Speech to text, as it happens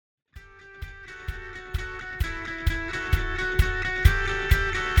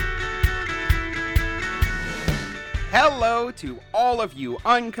Hello to all of you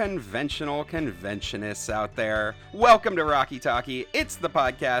unconventional conventionists out there. Welcome to Rocky Talkie. It's the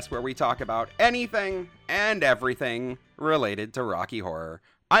podcast where we talk about anything and everything related to Rocky Horror.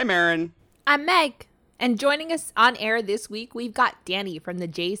 I'm Aaron. I'm Meg. And joining us on air this week, we've got Danny from the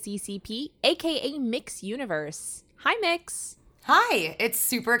JCCP, aka Mix Universe. Hi, Mix. Hi, it's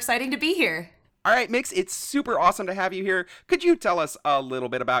super exciting to be here. All right, Mix, it's super awesome to have you here. Could you tell us a little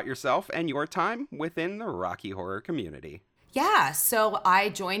bit about yourself and your time within the Rocky Horror community? Yeah, so I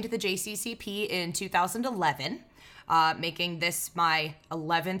joined the JCCP in 2011, making this my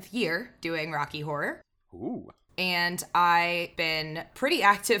 11th year doing Rocky Horror. Ooh. And I've been pretty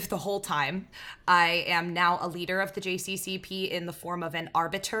active the whole time. I am now a leader of the JCCP in the form of an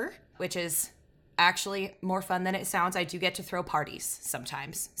arbiter, which is actually more fun than it sounds. I do get to throw parties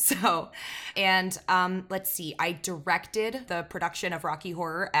sometimes. Let's see, I directed the production of Rocky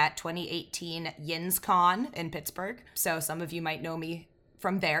Horror at 2018 YinzCon in Pittsburgh. So some of you might know me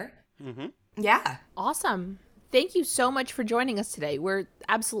from there. Mm-hmm. Yeah. Awesome. Thank you so much for joining us today. We're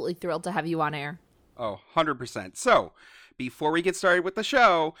absolutely thrilled to have you on air. Oh, 100%. So, before we get started with the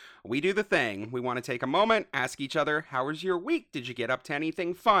show, we do the thing. We want to take a moment, ask each other, how was your week? Did you get up to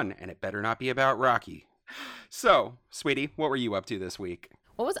anything fun? And it better not be about Rocky. So, sweetie, what were you up to this week?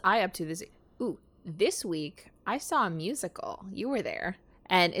 What was I up to this week, I saw a musical. You were there.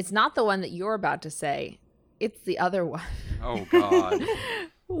 And it's not the one that you're about to say. It's the other one. Oh, God.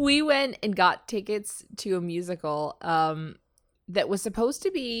 We went and got tickets to a musical that was supposed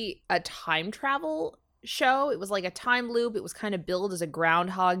to be a time travel show. It was like a time loop. It was kind of billed as a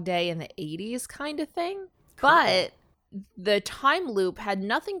Groundhog Day in the 80s kind of thing. Cool. But the time loop had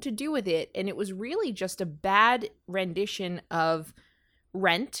nothing to do with it, and it was really just a bad rendition of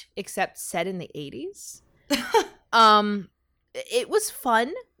Rent, except set in the 80s. It was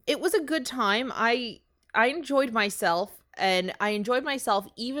fun. It was a good time. I enjoyed myself, and I enjoyed myself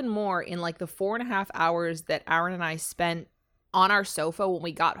even more in like the 4.5 hours that Aaron and I spent on our sofa when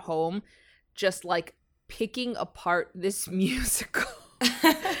we got home, just like picking apart this musical.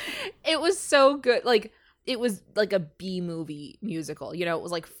 It was so good. Like, it was like a B-movie musical. You know, it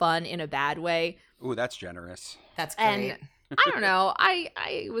was like fun in a bad way. Ooh, that's generous. That's great. And I don't know.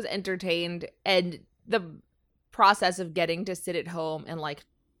 I was entertained, and the process of getting to sit at home and like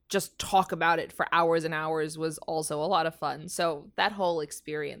just talk about it for hours and hours was also a lot of fun. So that whole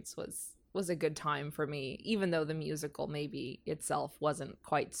experience was a good time for me, even though the musical maybe itself wasn't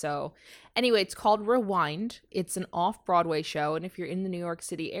quite so. Anyway, it's called Rewind. It's an off-Broadway show, and if you're in the New York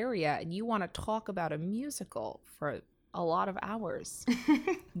City area and you want to talk about a musical for a lot of hours,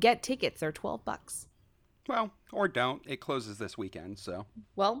 get tickets. They're $12. Well, or don't. It closes this weekend, so.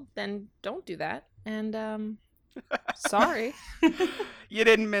 Well, then don't do that. And sorry. You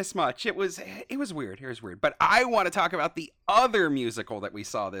didn't miss much. It was weird. It was weird. But I want to talk about the other musical that we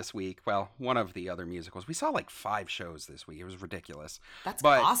saw this week. Well, one of the other musicals. We saw like 5 shows this week. It was ridiculous. That's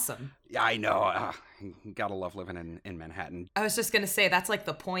awesome. Yeah, I know. Gotta love living in Manhattan. I was just going to say, that's like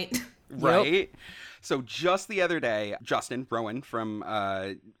the point. Right? Yep. So just the other day, Justin Rowan from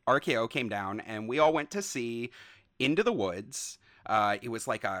RKO came down, and we all went to see Into the Woods. It was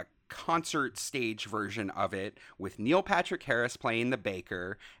like a concert stage version of it with Neil Patrick Harris playing the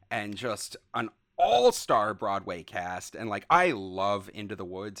baker and just an all-star Broadway cast. And like, I love Into the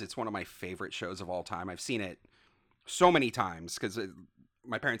Woods. It's one of my favorite shows of all time. I've seen it so many times because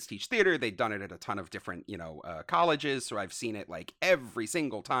my parents teach theater. They've done it at a ton of different, colleges. So I've seen it like every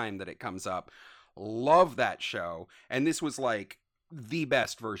single time that it comes up. Love that show. And this was like the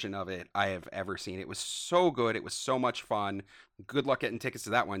best version of it I have ever seen. It was so good. It was so much fun. Good luck getting tickets to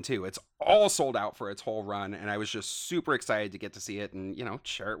that one too. It's all sold out for its whole run, and I was just super excited to get to see it and,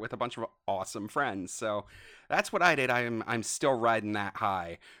 share it with a bunch of awesome friends. So that's what I did. I'm still riding that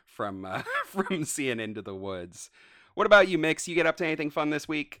high from from seeing Into the Woods. What about you, Mix? You get up to anything fun this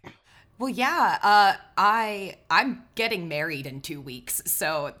week? Well, yeah, I'm getting married in 2 weeks,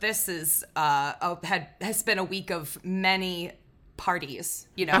 so this is has been a week of many parties,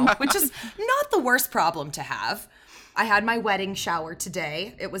 which is not the worst problem to have. I had my wedding shower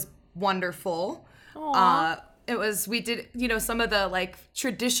today. It was wonderful. We did, some of the like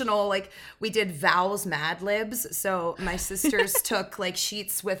traditional, we did vows Mad Libs. So my sisters took like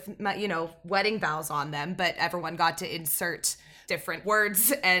sheets with my, wedding vows on them, but everyone got to insert different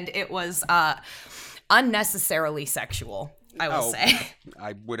words, and it was unnecessarily sexual, I will say.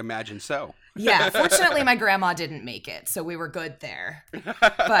 I would imagine so. Yeah, fortunately my grandma didn't make it, so we were good there.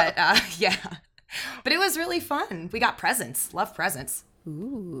 But yeah. But it was really fun. We got presents. Love presents.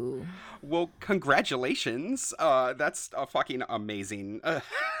 Ooh. Well, congratulations. That's a fucking amazing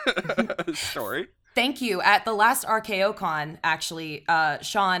story. Thank you. At the last RKO Con, actually,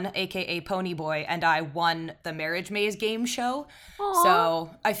 Sean, aka Ponyboy, and I won the Marriage Maze game show. Aww.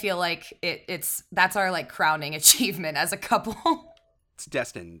 So I feel like that's our like crowning achievement as a couple. It's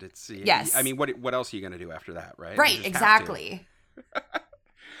destined. Yes. I mean, what else are you going to do after that, right? You Right, just have to. exactly.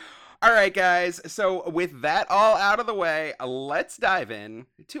 All right, guys. So with that all out of the way, let's dive in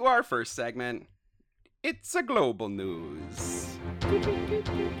to our first segment. It's a global news.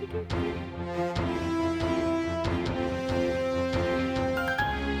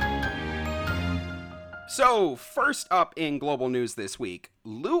 So, first up in global news this week,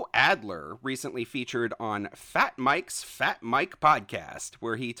 Lou Adler recently featured on Fat Mike's Fat Mike podcast,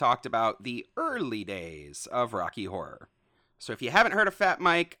 where he talked about the early days of Rocky Horror. So if you haven't heard of Fat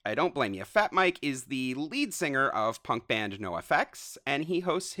Mike, I don't blame you. Fat Mike is the lead singer of punk band NoFX, and he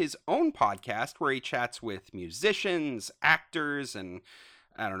hosts his own podcast where he chats with musicians, actors, and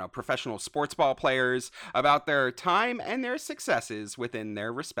professional sports ball players about their time and their successes within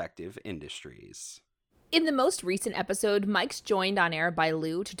their respective industries. In the most recent episode, Mike's joined on air by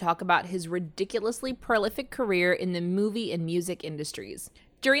Lou to talk about his ridiculously prolific career in the movie and music industries.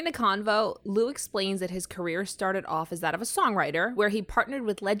 During the convo, Lou explains that his career started off as that of a songwriter, where he partnered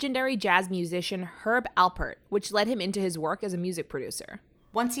with legendary jazz musician Herb Alpert, which led him into his work as a music producer.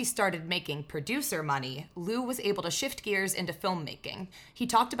 Once he started making producer money, Lou was able to shift gears into filmmaking. He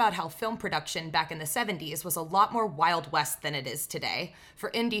talked about how film production back in the 70s was a lot more Wild West than it is today,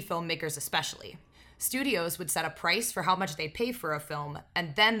 for indie filmmakers especially. Studios would set a price for how much they'd pay for a film,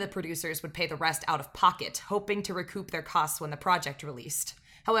 and then the producers would pay the rest out of pocket, hoping to recoup their costs when the project released.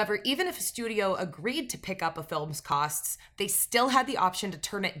 However, even if a studio agreed to pick up a film's costs, they still had the option to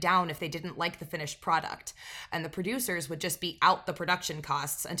turn it down if they didn't like the finished product, and the producers would just be out the production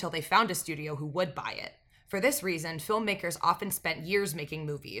costs until they found a studio who would buy it. For this reason, filmmakers often spent years making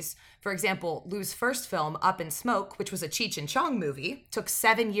movies. For example, Lou's first film, Up in Smoke, which was a Cheech and Chong movie, took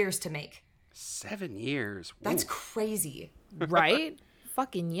 7 years to make. 7 years. That's Woo. crazy. Right?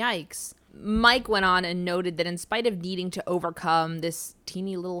 Fucking yikes. Mike went on and noted that in spite of needing to overcome this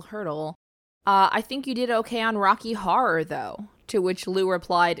teeny little hurdle, I think you did okay on Rocky Horror, though. To which Lou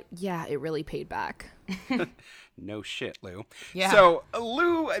replied, yeah, it really paid back. No shit, Lou. Yeah. So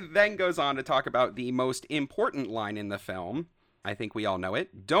Lou then goes on to talk about the most important line in the film. I think we all know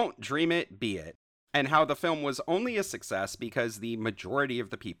it. Don't dream it, be it. And how the film was only a success because the majority of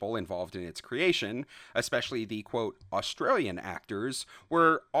the people involved in its creation, especially the, quote, Australian actors,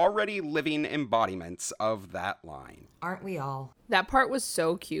 were already living embodiments of that line. Aren't we all? That part was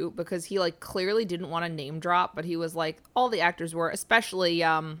so cute because he, like, clearly didn't want to name drop, but he was like, all the actors were, especially,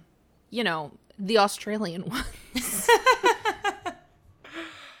 the Australian ones.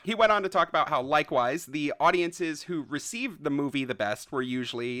 He went on to talk about how, likewise, the audiences who received the movie the best were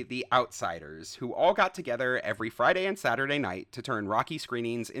usually the outsiders, who all got together every Friday and Saturday night to turn Rocky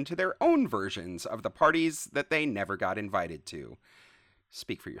screenings into their own versions of the parties that they never got invited to.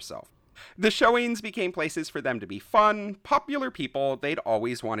 Speak for yourself. The showings became places for them to be fun, popular people they'd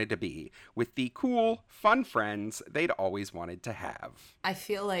always wanted to be, with the cool, fun friends they'd always wanted to have. I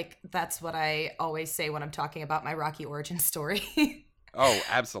feel like that's what I always say when I'm talking about my Rocky origin story. Oh,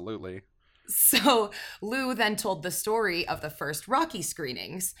 absolutely. So Lou then told the story of the first Rocky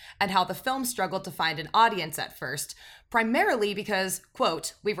screenings and how the film struggled to find an audience at first, primarily because,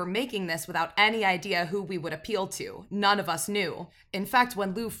 quote, we were making this without any idea who we would appeal to. None of us knew. In fact,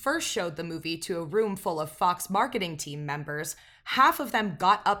 when Lou first showed the movie to a room full of Fox marketing team members, half of them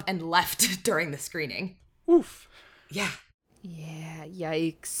got up and left during the screening. Oof. Yeah. Yeah,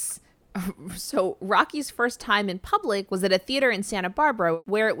 yikes. So Rocky's first time in public was at a theater in Santa Barbara,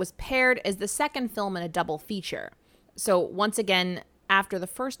 where it was paired as the second film in a double feature. So once again, after the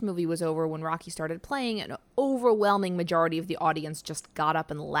first movie was over, when Rocky started playing, an overwhelming majority of the audience just got up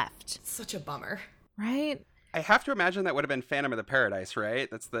and left. Such a bummer. Right? I have to imagine that would have been Phantom of the Paradise,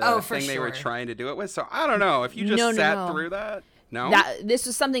 right? That's the for thing they were sure. trying to do it with. So I don't know if you just sat through that. No, This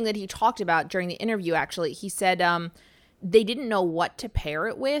was something that he talked about during the interview, actually. He said they didn't know what to pair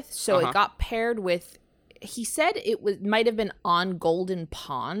it with, so it got paired with, he said might have been On Golden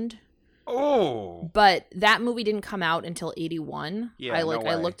Pond. Oh. But that movie didn't come out until 81. Yeah, I no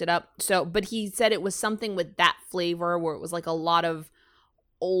way. looked it up. So, but he said it was something with that flavor where it was like a lot of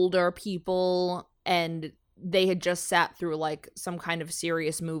older people and they had just sat through like some kind of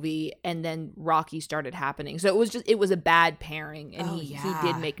serious movie and then Rocky started happening. So it was a bad pairing and he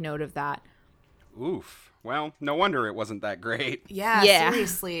did make note of that. Oof. Well, no wonder it wasn't that great. Yeah,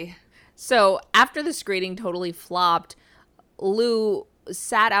 seriously. So after the screening totally flopped, Lou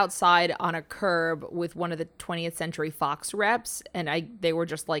sat outside on a curb with one of the 20th Century Fox reps, and they were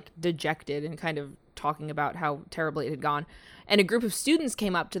just like dejected and kind of talking about how terribly it had gone. And a group of students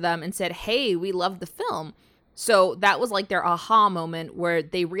came up to them and said, hey, we love the film. So that was like their aha moment where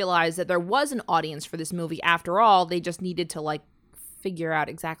they realized that there was an audience for this movie after all. They just needed to like figure out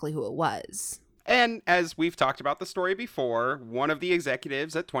exactly who it was. And as we've talked about the story before, one of the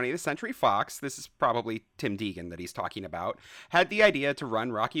executives at 20th Century Fox, this is probably Tim Deegan that he's talking about, had the idea to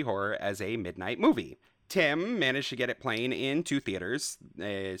run Rocky Horror as a midnight movie. Tim managed to get it playing in 2 theaters,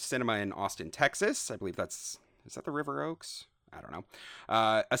 a cinema in Austin, Texas. I believe is that the River Oaks? I don't know.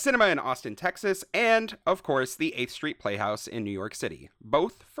 A cinema in Austin, Texas, and, of course, the 8th Street Playhouse in New York City,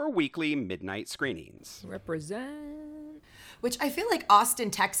 both for weekly midnight screenings. Represent. Which I feel like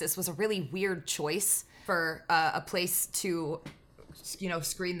Austin, Texas was a really weird choice for a place to,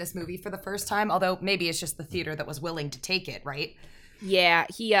 screen this movie for the first time. Although maybe it's just the theater that was willing to take it, right? Yeah,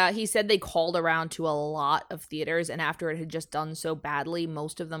 he said they called around to a lot of theaters, and after it had just done so badly,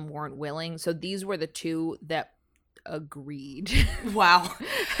 most of them weren't willing. So these were the 2 that agreed. Wow,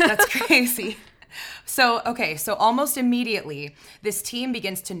 that's crazy. So almost immediately, this team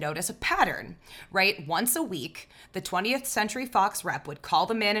begins to notice a pattern, right? Once a week, the 20th Century Fox rep would call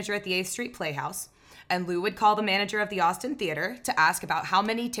the manager at the 8th Street Playhouse, and Lou would call the manager of the Austin Theater to ask about how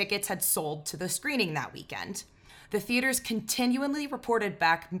many tickets had sold to the screening that weekend. The theaters continually reported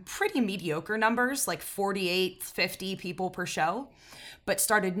back pretty mediocre numbers, like 48, 50 people per show, but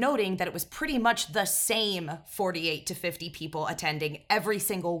started noting that it was pretty much the same 48 to 50 people attending every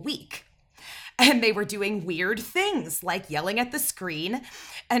single week. And they were doing weird things like yelling at the screen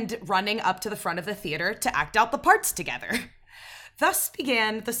and running up to the front of the theater to act out the parts together. Thus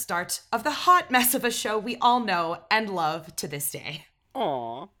began the start of the hot mess of a show we all know and love to this day.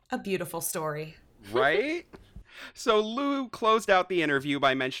 Aww. A beautiful story. Right? So Lou closed out the interview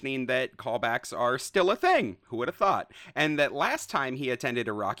by mentioning that callbacks are still a thing. Who would have thought? And that last time he attended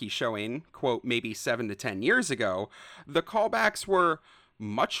a Rocky showing, quote, maybe 7 to 10 years ago, the callbacks were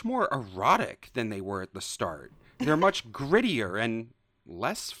much more erotic than they were at the start. They're much grittier and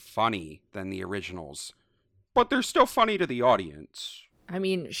less funny than the originals. But they're still funny to the audience. I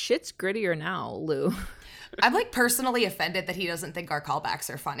mean, shit's grittier now, Lou. I'm like personally offended that he doesn't think our callbacks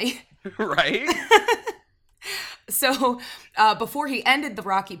are funny. Right? So before he ended the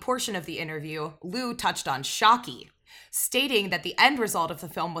Rocky portion of the interview, Lou touched on Shocky, stating that the end result of the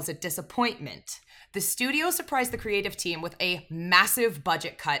film was a disappointment. The studio surprised the creative team with a massive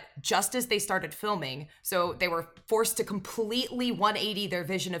budget cut just as they started filming, so they were forced to completely 180 their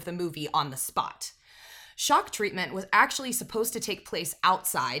vision of the movie on the spot. Shock treatment was actually supposed to take place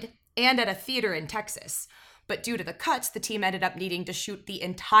outside and at a theater in Texas, but due to the cuts, the team ended up needing to shoot the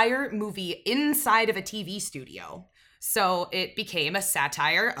entire movie inside of a TV studio. So it became a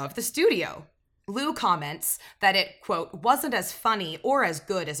satire of the studio. Lou comments that it, quote, wasn't as funny or as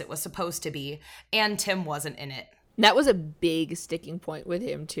good as it was supposed to be, and Tim wasn't in it. That was a big sticking point with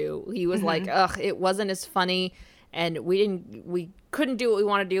him, too. He was like, ugh, it wasn't as funny, and we couldn't do what we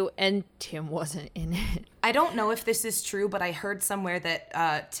want to do, and Tim wasn't in it. I don't know if this is true, but I heard somewhere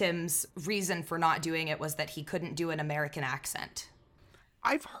that Tim's reason for not doing it was that he couldn't do an American accent.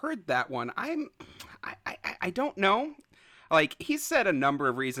 I've heard that one. I don't know. Like, he said a number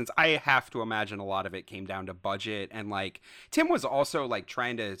of reasons. I have to imagine a lot of it came down to budget. And, like, Tim was also, like,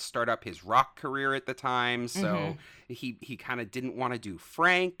 trying to start up his rock career at the time. So he kind of didn't want to do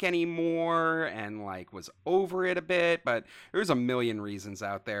Frank anymore and, like, was over it a bit. But there's a million reasons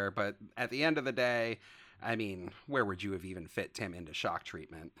out there. But at the end of the day, I mean, where would you have even fit Tim into Shock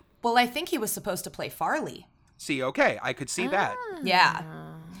treatment? Well, I think he was supposed to play Farley. See, okay, I could see that. Yeah.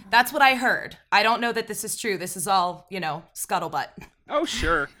 That's what I heard. I don't know that this is true. This is all, scuttlebutt. Oh,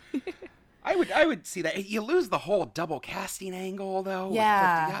 sure. I would see that. You lose the whole double casting angle, though.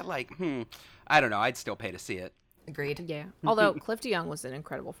 Yeah. You got like, I don't know. I'd still pay to see it. Agreed. Yeah. Although Cliff DeYoung was an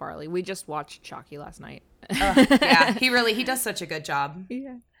incredible Farley. We just watched Shocky last night. Yeah, he does such a good job.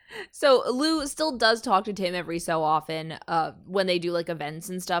 Yeah. So Lou still does talk to Tim every so often when they do like events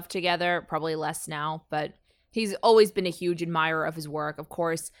and stuff together. Probably less now, but he's always been a huge admirer of his work. Of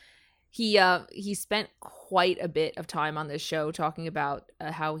course, he spent quite a bit of time on this show talking about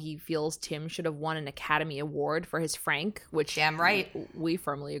how he feels Tim should have won an Academy Award for his Frank, which damn right we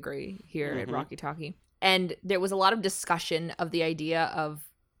firmly agree here at Rocky Talkie. And there was a lot of discussion of the idea of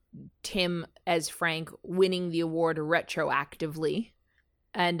Tim as Frank winning the award retroactively.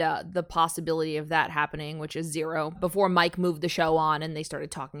 And the possibility of that happening, which is zero, before Mike moved the show on and they started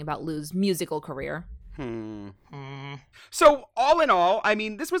talking about Lou's musical career. So all in all, I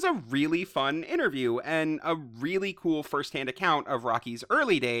mean, this was a really fun interview and a really cool firsthand account of Rocky's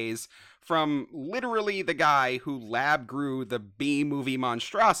early days from literally the guy who lab grew the B-movie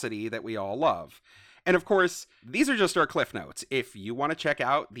monstrosity that we all love. And of course, these are just our cliff notes. If you want to check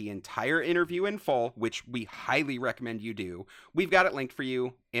out the entire interview in full, which we highly recommend you do, we've got it linked for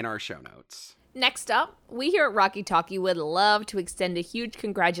you in our show notes. Next up, we here at Rocky Talkie would love to extend a huge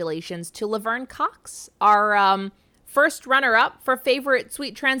congratulations to Laverne Cox, our first runner-up for favorite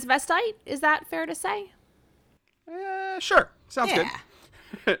sweet transvestite. Is that fair to say? Sure. Sounds good.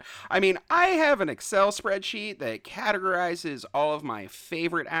 I mean, I have an Excel spreadsheet that categorizes all of my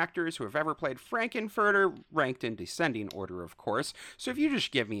favorite actors who have ever played Frankenfurter, ranked in descending order, of course. So if you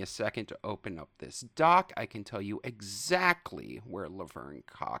just give me a second to open up this doc, I can tell you exactly where Laverne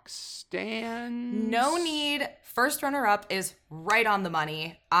Cox stands. No need. First runner-up is right on the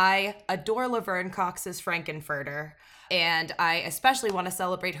money. I adore Laverne Cox's Frankenfurter. And I especially want to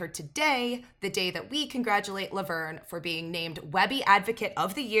celebrate her today, the day that we congratulate Laverne for being named Webby Advocate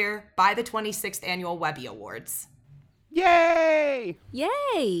of the Year by the 26th Annual Webby Awards. Yay!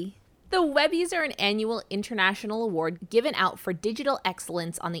 Yay! The Webbies are an annual international award given out for digital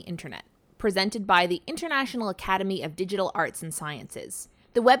excellence on the internet, presented by the International Academy of Digital Arts and Sciences.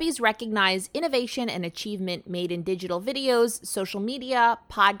 The Webbies recognize innovation and achievement made in digital videos, social media,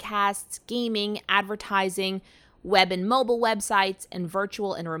 podcasts, gaming, advertising, web and mobile websites, and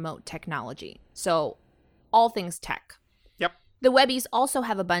virtual and remote technology. So, all things tech. Yep. The Webbies also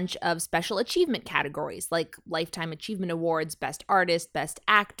have a bunch of special achievement categories like Lifetime Achievement Awards, Best Artist, Best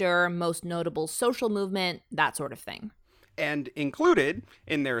Actor, Most Notable Social Movement, that sort of thing. And included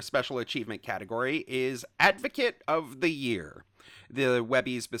in their special achievement category is Advocate of the Year. The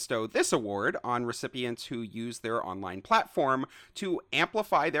Webbies bestow this award on recipients who use their online platform to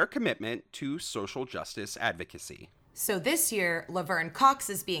amplify their commitment to social justice advocacy. So this year, Laverne Cox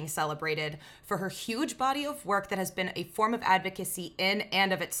is being celebrated for her huge body of work that has been a form of advocacy in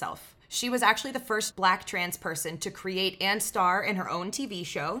and of itself. She was actually the first Black trans person to create and star in her own TV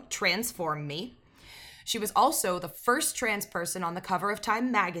show, Transform Me. She was also the first trans person on the cover of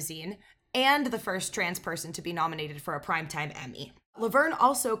Time magazine and the first trans person to be nominated for a Primetime Emmy. Laverne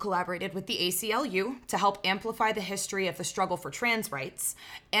also collaborated with the ACLU to help amplify the history of the struggle for trans rights,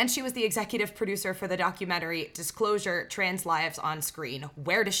 and she was the executive producer for the documentary Disclosure: Trans Lives on Screen.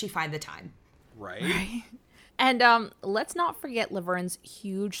 Where does she find the time? Right. And let's not forget Laverne's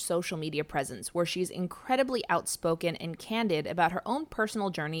huge social media presence, where she's incredibly outspoken and candid about her own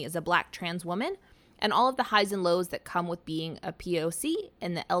personal journey as a Black trans woman and all of the highs and lows that come with being a POC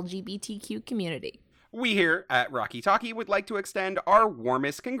in the LGBTQ community. We here at Rocky Talkie would like to extend our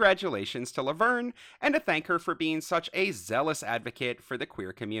warmest congratulations to Laverne and to thank her for being such a zealous advocate for the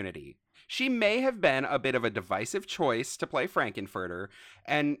queer community. She may have been a bit of a divisive choice to play Frankenfurter,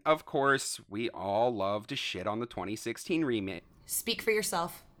 and of course, we all love to shit on the 2016 remake. Speak for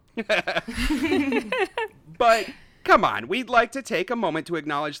yourself. But come on, we'd like to take a moment to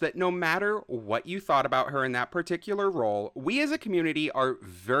acknowledge that no matter what you thought about her in that particular role, we as a community are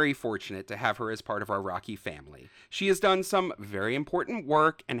very fortunate to have her as part of our Rocky family. She has done some very important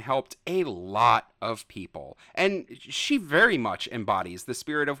work and helped a lot of people. And she very much embodies the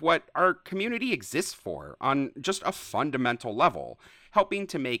spirit of what our community exists for on just a fundamental level, helping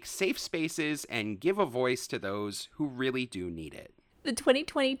to make safe spaces and give a voice to those who really do need it. The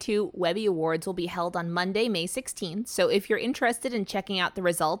 2022 Webby Awards will be held on Monday, May 16th, so if you're interested in checking out the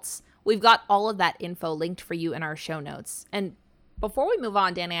results, we've got all of that info linked for you in our show notes. And before we move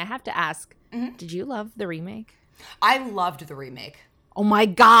on, Danny, I have to ask, did you love the remake? I loved the remake. Oh my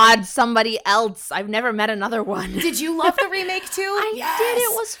God, somebody else. I've never met another one. Did you love the remake too? I did.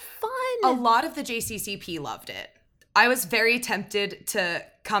 It was fun. A lot of the JCCP loved it. I was very tempted to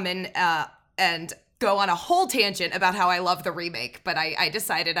come in and go on a whole tangent about how I love the remake, but I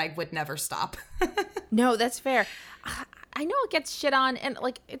decided I would never stop. No, that's fair. I know it gets shit on, and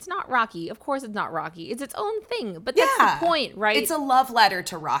like, it's not Rocky. Of course it's not Rocky. It's its own thing, but that's the point, right? It's a love letter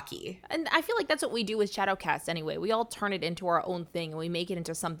to Rocky. And I feel like that's what we do with Shadowcast anyway. We all turn it into our own thing, and we make it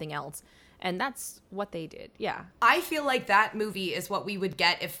into something else. And that's what they did, yeah. I feel like that movie is what we would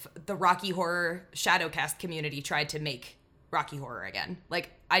get if the Rocky Horror Shadowcast community tried to make Rocky Horror again. Like,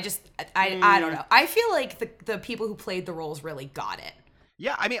 I don't know. I feel like the people who played the roles really got it.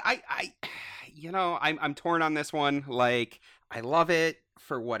 Yeah, I mean, I'm torn on this one. Like, I love it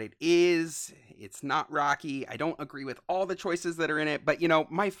for what it is. It's not Rocky. I don't agree with all the choices that are in it, but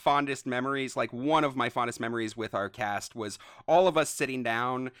my fondest memories, like one of my fondest memories with our cast was all of us sitting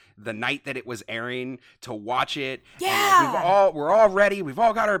down the night that it was airing to watch it. Yeah. And we're all ready. We've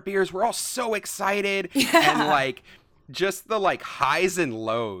all got our beers. We're all so excited. Yeah. And like, just the like highs and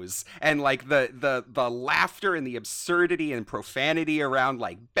lows and like the laughter and the absurdity and profanity around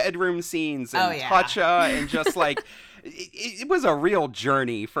like bedroom scenes and Toucha and just like it was a real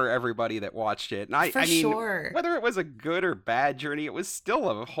journey for everybody that watched it. And I mean, sure. Whether it was a good or bad journey, it was still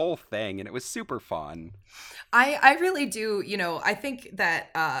a whole thing, and it was super fun. I really do, I think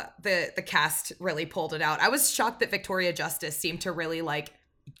that the cast really pulled it out. I was shocked that Victoria Justice seemed to really,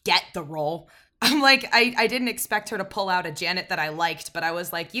 get the role. I'm like, I didn't expect her to pull out a Janet that I liked, but I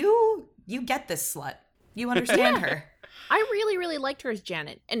was like, you get this slut. You understand her. I really, really liked her as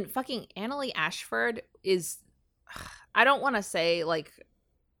Janet. And fucking Annaleigh Ashford is, I don't want to say,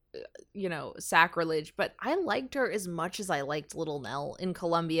 sacrilege, but I liked her as much as I liked Little Nell in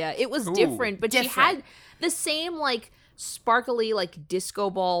Columbia. It was different, but she had the same, sparkly, disco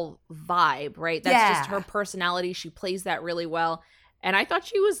ball vibe, right? That's just her personality. She plays that really well. And I thought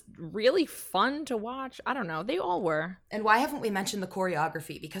she was really fun to watch. I don't know. They all were. And why haven't we mentioned the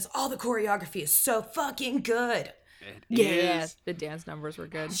choreography? Because all the choreography is so fucking good. Yeah, the dance numbers were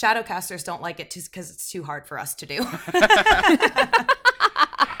good. Shadowcasters don't like it because it's too hard for us to do.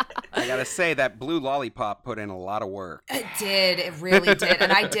 I gotta say, that blue lollipop put in a lot of work. It did. It really did.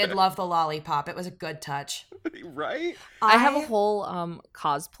 And I did love the lollipop. It was a good touch. Right? I have a whole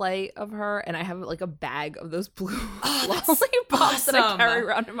cosplay of her, and I have a bag of those blue lollipops that I carry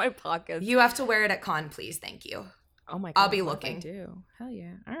around in my pockets. You have to wear it at con, please. Thank you. Oh my God. I'll be looking. I do. Hell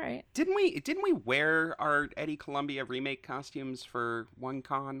yeah. All right. Didn't we wear our Eddie Columbia remake costumes for one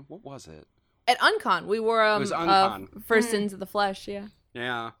con? What was it? At Uncon, we wore it was Uncon. for Sins of the Flesh, yeah.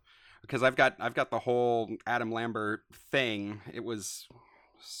 Yeah. Because I've got the whole Adam Lambert thing. It was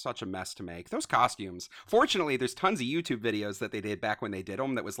such a mess to make. Those costumes. Fortunately, there's tons of YouTube videos that they did back when they did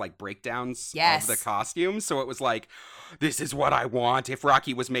them that was breakdowns of the costumes. So it was this is what I want. If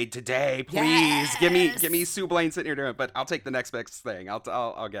Rocky was made today, please give me Sue Blaine sitting here doing it. But I'll take the next best thing.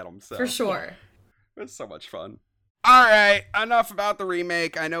 I'll get them. So. For sure. It was so much fun. All right, enough about the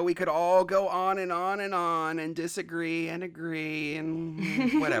remake. I know we could all go on and on and on and disagree and agree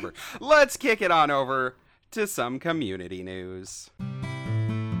and whatever. Let's kick it on over to some community news.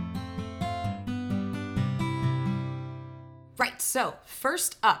 Right, so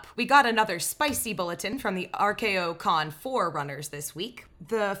first up, we got another spicy bulletin from the RKO Con 4 runners this week.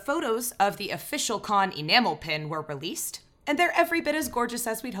 The photos of the official con enamel pin were released, and they're every bit as gorgeous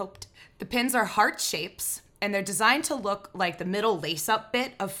as we'd hoped. The pins are heart shapes, and they're designed to look like the middle lace-up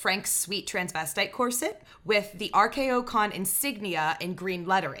bit of Frank's sweet transvestite corset with the RKO Con insignia in green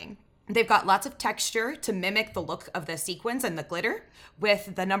lettering. They've got lots of texture to mimic the look of the sequins and the glitter,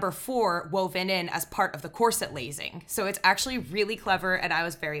 with the number 4 woven in as part of the corset lacing. So it's actually really clever, and I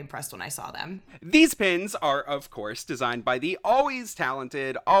was very impressed when I saw them. These pins are, of course, designed by the always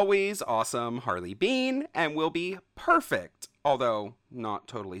talented, always awesome Harley Bean, and will be perfect, although not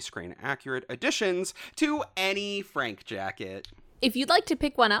totally screen accurate, additions to any Frank jacket. If you'd like to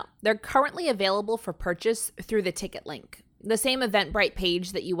pick one up, they're currently available for purchase through the ticket link. The same Eventbrite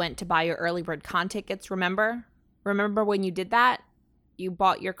page that you went to buy your early bird con tickets, remember? Remember when you did that? You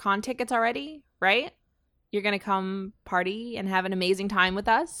bought your con tickets already, right? You're going to come party and have an amazing time with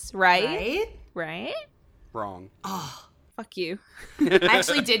us, right? Right? Wrong. Oh. Fuck you. I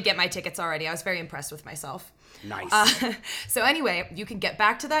actually did get my tickets already. I was very impressed with myself. Nice. So anyway, you can get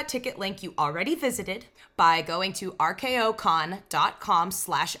back to that ticket link you already visited by going to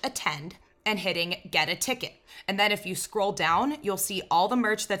rkocon.com/attend and hitting get a ticket. And then if you scroll down, you'll see all the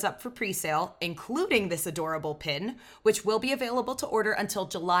merch that's up for pre-sale, including this adorable pin, which will be available to order until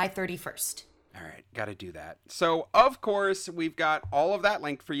July 31st. All right, got to do that. So, of course, we've got all of that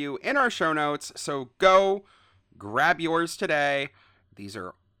linked for you in our show notes. So go grab yours today. These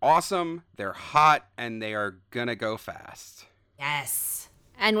are awesome, they're hot, and they are gonna go fast. Yes.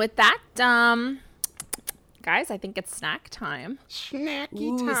 And with that, guys, I think it's snack time.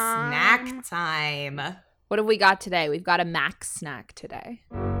 Snacky time. Snack time. What have we got today? We've got a Mac snack today.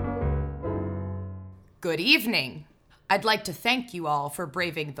 Good evening. I'd like to thank you all for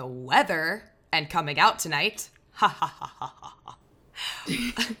braving the weather and coming out tonight. Ha ha ha ha ha.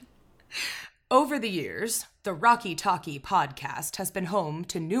 Over the years, the Rocky Talkie podcast has been home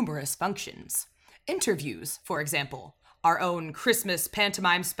to numerous functions. Interviews, for example, our own Christmas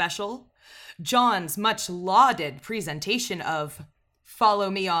pantomime special, John's much lauded presentation of Follow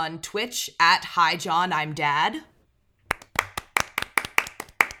Me on Twitch at Hi John, I'm Dad.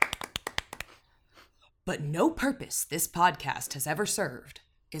 But no purpose this podcast has ever served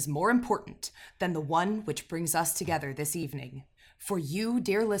is more important than the one which brings us together this evening. For you,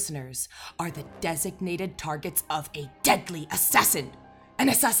 dear listeners, are the designated targets of a deadly assassin, an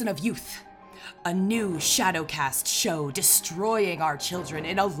assassin of youth. A new Shadowcast show destroying our children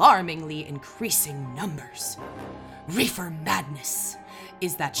in alarmingly increasing numbers. Reefer Madness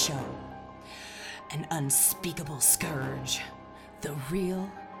is that show. an unspeakable scourge, the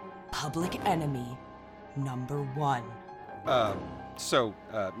real public enemy #1.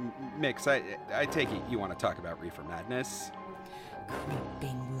 Mix, I take it you want to talk about Reefer Madness?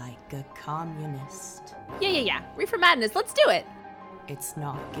 Creeping like a communist. Yeah. Reefer Madness, let's do it. It's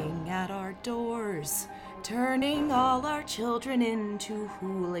knocking at our doors, turning all our children into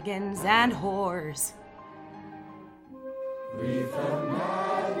hooligans and whores.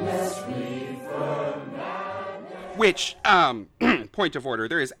 Which, point of order,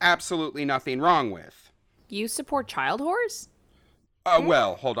 there is absolutely nothing wrong with. You support child whores?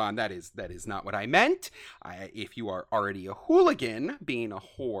 Well, hold on, that is not what I meant. If you are already a hooligan, being a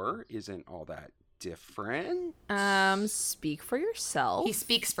whore isn't all that different. Speak for yourself. He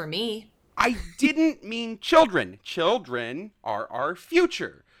speaks for me. I didn't mean children. Children are our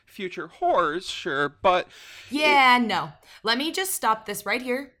future. Future whores, sure, but... Yeah, no. Let me just stop this right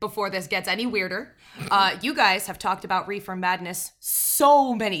here before this gets any weirder. You guys have talked about Reefer Madness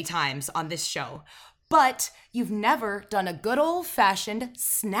so many times on this show, but you've never done a good old-fashioned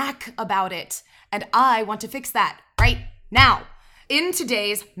snack about it. And I want to fix that right now. In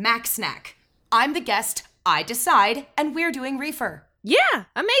today's Mac Snack, I'm the guest, I decide, and we're doing Reefer. Yeah,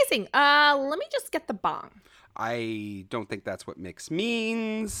 amazing. Let me just get the bong. I don't think that's what mix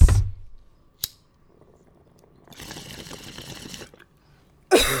means.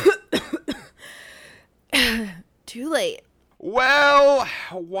 Too late. Well,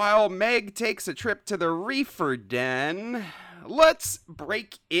 while Meg takes a trip to the Reefer Den, let's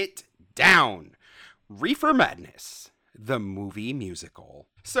break it down. Reefer Madness, the movie musical.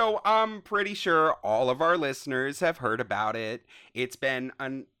 So I'm pretty sure all of our listeners have heard about it. It's been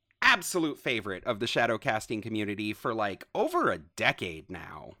an absolute favorite of the shadow casting community for like over a decade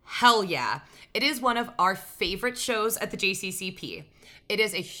now. Hell yeah. It is one of our favorite shows at the JCCP. It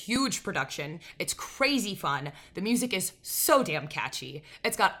is a huge production. It's crazy fun. The music is so damn catchy.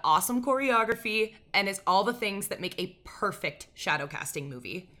 It's got awesome choreography, and it's all the things that make a perfect shadow casting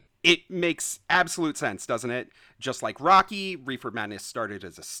movie. It makes absolute sense, doesn't it? Just like Rocky, Reefer Madness started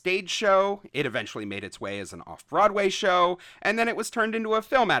as a stage show, it eventually made its way as an off-Broadway show, and then it was turned into a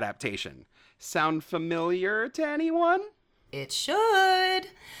film adaptation. Sound familiar to anyone? It should.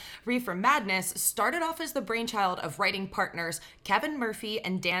 Reefer Madness started off as the brainchild of writing partners Kevin Murphy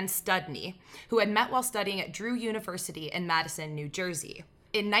and Dan Studney, who had met while studying at Drew University in Madison, New Jersey.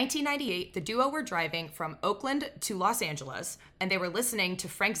 In 1998, the duo were driving from Oakland to Los Angeles, and they were listening to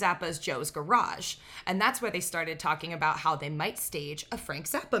Frank Zappa's Joe's Garage, and that's where they started talking about how they might stage a Frank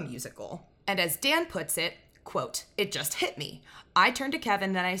Zappa musical. And as Dan puts it, quote, "It just hit me. I turned to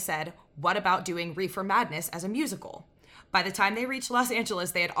Kevin and I said, what about doing Reefer Madness as a musical?" By the time they reached Los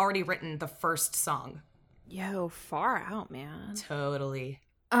Angeles, they had already written the first song. Yo, far out, man. Totally.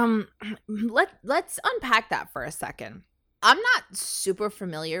 Let's unpack that for a second. I'm not super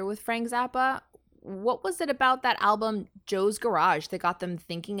familiar with Frank Zappa. What was it about that album, Joe's Garage, that got them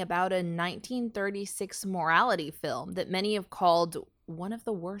thinking about a 1936 morality film that many have called one of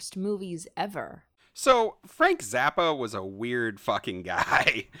the worst movies ever? So, Frank Zappa was a weird fucking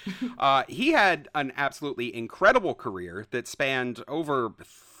guy. He had an absolutely incredible career that spanned over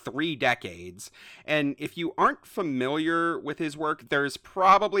 3 decades. And if you aren't familiar with his work, there's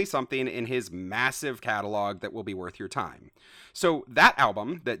probably something in his massive catalog that will be worth your time. So that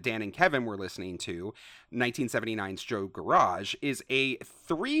album that Dan and Kevin were listening to, 1979's Joe Garage, is a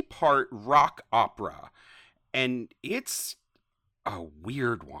 3-part rock opera. And it's a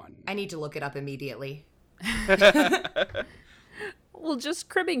weird one. I need to look it up immediately. Well, just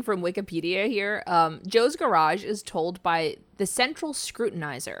cribbing from Wikipedia here, Joe's Garage is told by the Central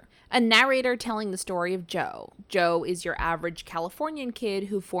Scrutinizer, a narrator telling the story of Joe. Joe is your average Californian kid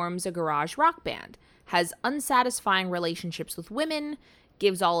who forms a garage rock band, has unsatisfying relationships with women,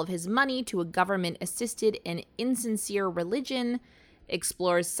 gives all of his money to a government-assisted and insincere religion,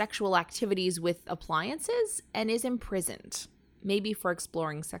 explores sexual activities with appliances, and is imprisoned. Maybe for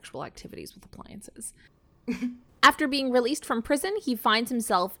exploring sexual activities with appliances. After being released from prison, he finds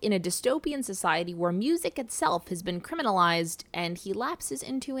himself in a dystopian society where music itself has been criminalized, and he lapses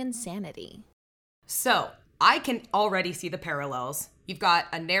into insanity. So, I can already see the parallels. You've got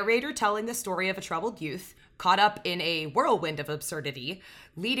a narrator telling the story of a troubled youth, caught up in a whirlwind of absurdity,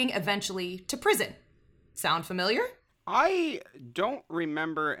 leading eventually to prison. Sound familiar? I don't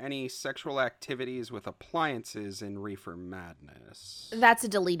remember any sexual activities with appliances in Reefer Madness. That's a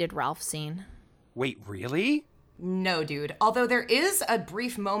deleted Ralph scene. Wait, really? No, dude. Although there is a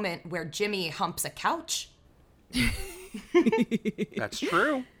brief moment where Jimmy humps a couch. That's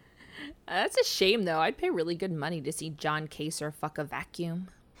true. That's a shame, though. I'd pay really good money to see John Kaser fuck a vacuum.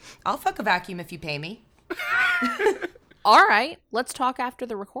 I'll fuck a vacuum if you pay me. All right, let's talk after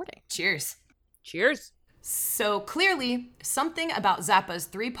the recording. Cheers. Cheers. So clearly, something about Zappa's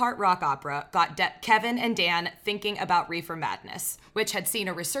 3-part rock opera got Kevin and Dan thinking about Reefer Madness, which had seen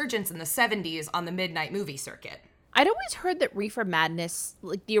a resurgence in the 70s on the midnight movie circuit. I'd always heard that Reefer Madness,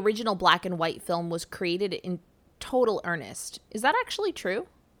 like the original black and white film, was created in total earnest. Is that actually true?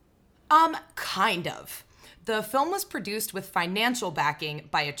 Kind of. The film was produced with financial backing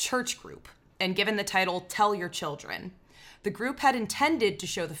by a church group and given the title Tell Your Children. The group had intended to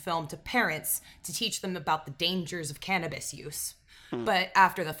show the film to parents to teach them about the dangers of cannabis use. But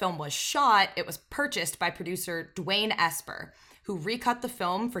after the film was shot, it was purchased by producer Dwayne Esper, who recut the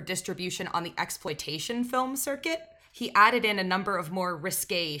film for distribution on the exploitation film circuit. He added in a number of more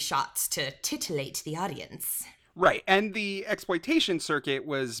risque shots to titillate the audience. Right, and the exploitation circuit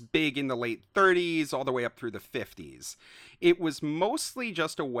was big in the late 30s all the way up through the 50s. It was mostly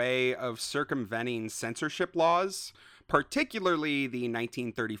just a way of circumventing censorship laws, particularly the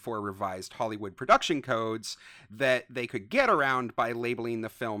 1934 revised Hollywood production codes that they could get around by labeling the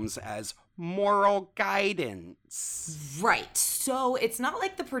films as moral guidance. Right. So it's not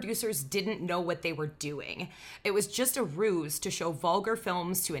like the producers didn't know what they were doing. It was just a ruse to show vulgar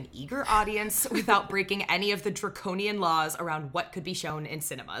films to an eager audience without breaking any of the draconian laws around what could be shown in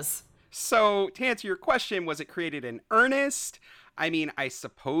cinemas. So, to answer your question, was it created in earnest? I mean, I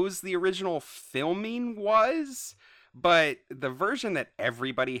suppose the original filming was, but the version that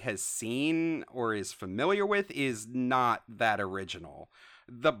everybody has seen or is familiar with is not that original.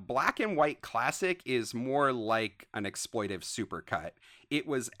 The black and white classic is more like an exploitive supercut. It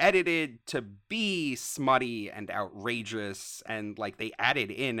was edited to be smutty and outrageous, and like they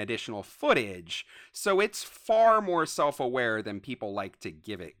added in additional footage, so it's far more self-aware than people like to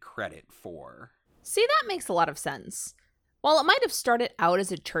give it credit for. See, that makes a lot of sense. While it might have started out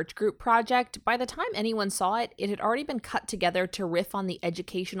as a church group project, by the time anyone saw it, it had already been cut together to riff on the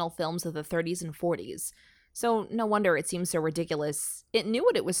educational films of the 30s and 40s. So no wonder it seems so ridiculous. It knew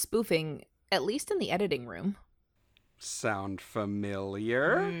what it was spoofing, at least in the editing room. Sound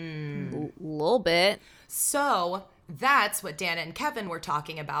familiar? Little bit. So that's what Dana and Kevin were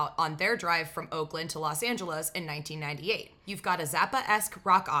talking about on their drive from Oakland to Los Angeles in 1998. You've got a Zappa-esque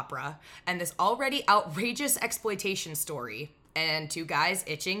rock opera and this already outrageous exploitation story, and 2 guys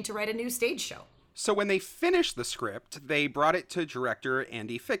itching to write a new stage show. So when they finished the script, they brought it to director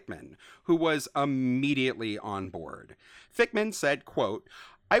Andy Fickman, who was immediately on board. Fickman said, quote,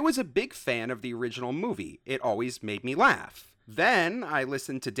 "I was a big fan of the original movie. It always made me laugh. Then I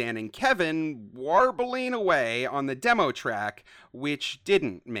listened to Dan and Kevin warbling away on the demo track, which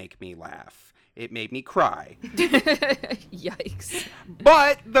didn't make me laugh. It made me cry." Yikes.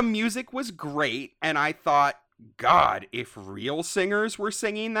 But the music was great, and I thought, God, if real singers were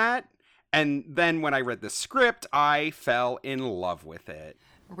singing that. And then when I read the script, I fell in love with it.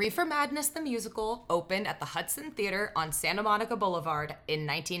 Reefer Madness the musical opened at the Hudson Theater on Santa Monica Boulevard in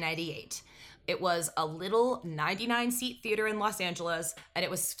 1998. It was a little 99-seat theater in Los Angeles, and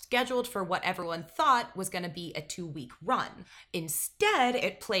it was scheduled for what everyone thought was going to be a 2-week run. Instead,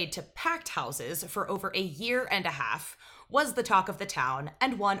 it played to packed houses for over a year and a half, was the talk of the town,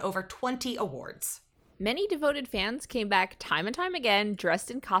 and won over 20 awards. Many devoted fans came back time and time again, dressed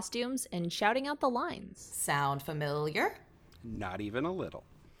in costumes and shouting out the lines. Sound familiar? Not even a little.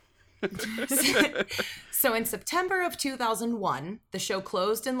 So in September of 2001, the show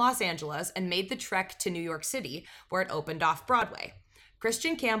closed in Los Angeles and made the trek to New York City, where it opened off Broadway.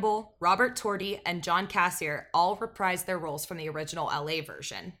 Christian Campbell, Robert Torti, and John Cassier all reprised their roles from the original LA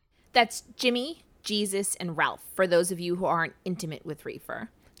version. That's Jimmy, Jesus, and Ralph, for those of you who aren't intimate with Reefer.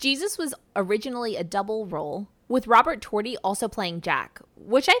 Jesus was originally a double role, with Robert Torti also playing Jack,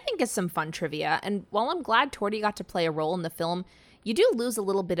 which I think is some fun trivia, and while I'm glad Torti got to play a role in the film, you do lose a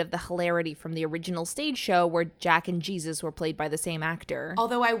little bit of the hilarity from the original stage show where Jack and Jesus were played by the same actor.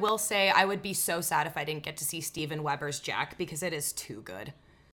 Although I will say I would be so sad if I didn't get to see Steven Weber's Jack, because it is too good.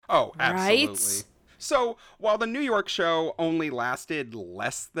 Oh, absolutely. Right? So, while the New York show only lasted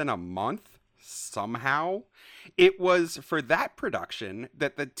less than a month, somehow, it was for that production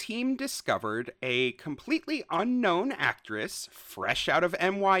that the team discovered a completely unknown actress, fresh out of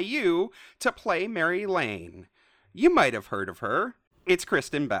NYU, to play Mary Lane. You might have heard of her. It's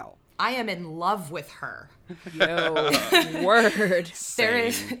Kristen Bell. I am in love with her. Yo, word. There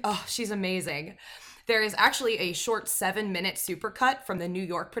is, she's amazing. There is actually a short 7-minute supercut from the New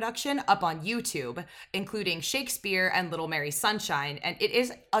York production up on YouTube, including Shakespeare and Little Mary Sunshine, and it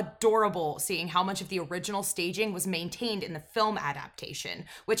is adorable seeing how much of the original staging was maintained in the film adaptation,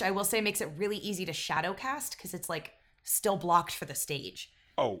 which I will say makes it really easy to shadow cast because it's like still blocked for the stage.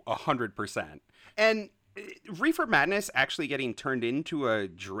 Oh, 100%. And Reefer Madness actually getting turned into a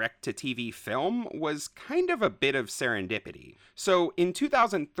direct-to-TV film was kind of a bit of serendipity. So in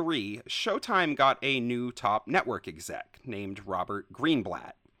 2003, Showtime got a new top network exec named Robert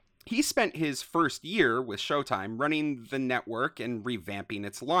Greenblatt. He spent his first year with Showtime running the network and revamping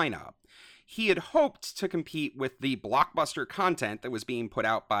its lineup. He had hoped to compete with the blockbuster content that was being put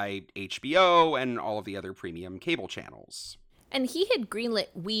out by HBO and all of the other premium cable channels. And he had greenlit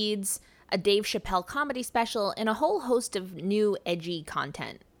Weeds, a Dave Chappelle comedy special, and a whole host of new edgy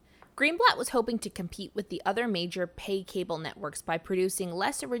content. Greenblatt was hoping to compete with the other major pay cable networks by producing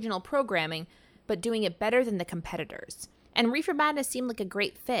less original programming, but doing it better than the competitors. And Reefer Madness seemed like a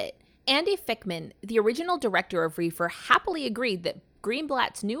great fit. Andy Fickman, the original director of Reefer, happily agreed that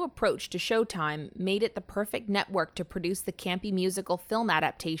Greenblatt's new approach to Showtime made it the perfect network to produce the campy musical film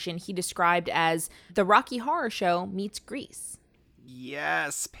adaptation he described as the Rocky Horror Show meets Grease.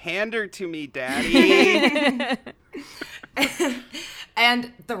 Yes, pander to me, Daddy.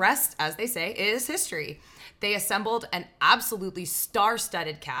 And the rest, as they say, is history. They assembled an absolutely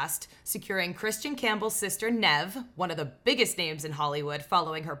star-studded cast, securing Christian Campbell's sister Neve, one of the biggest names in Hollywood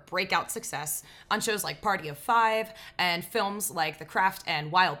following her breakout success, on shows like Party of Five and films like The Craft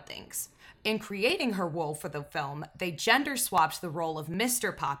and Wild Things. In creating her role for the film, they gender-swapped the role of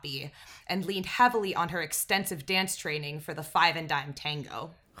Mr. Poppy and leaned heavily on her extensive dance training for the Five and Dime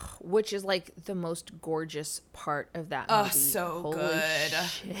Tango. Which is like the most gorgeous part of that movie. Oh, so Holy good.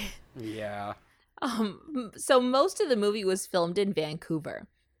 Shit. Yeah. So most of the movie was filmed in Vancouver.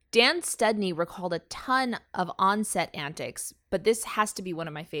 Dan Studney recalled a ton of on-set antics, but this has to be one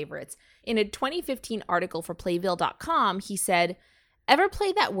of my favorites. In a 2015 article for Playbill.com, he said, "Ever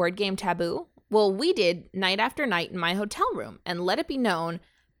played that word game Taboo? Well, we did night after night in my hotel room, and let it be known,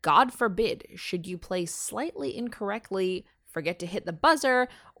 God forbid, should you play slightly incorrectly, forget to hit the buzzer,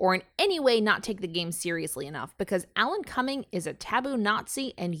 or in any way not take the game seriously enough, because Alan Cumming is a taboo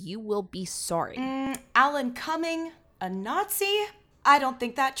Nazi and you will be sorry." Alan Cumming, a Nazi? I don't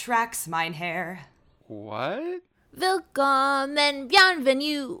think that tracks, mein Herr. What? Welcome and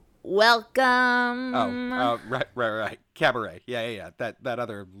bienvenue. Welcome. Oh, right. Cabaret. Yeah. That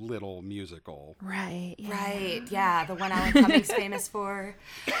other little musical. Right. Yeah. Right, yeah, the one Alan Cumming's famous for.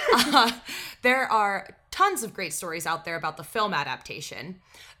 There are tons of great stories out there about the film adaptation.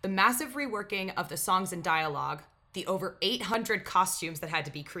 The massive reworking of the songs and dialogue, the over 800 costumes that had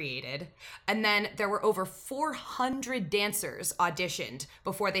to be created, and then there were over 400 dancers auditioned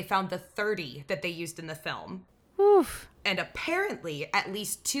before they found the 30 that they used in the film. Oof. And apparently, at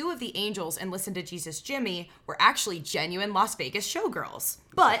least 2 of the angels in Listen to Jesus Jimmy were actually genuine Las Vegas showgirls.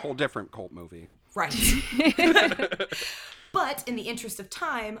 But It's a whole different cult movie. right. But in the interest of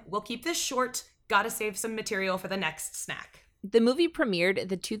time, we'll keep this short. Gotta save some material for the next snack. The movie premiered at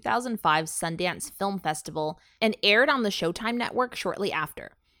the 2005 Sundance Film Festival and aired on the Showtime network shortly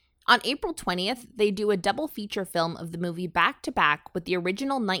after. On April 20th, they do a double feature film of the movie back-to-back with the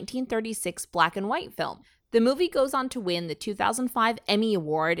original 1936 black and white film. The movie goes on to win the 2005 Emmy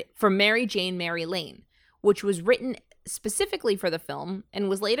Award for Mary Jane, Mary Lane, which was written specifically for the film and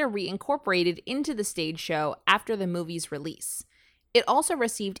was later reincorporated into the stage show after the movie's release. It also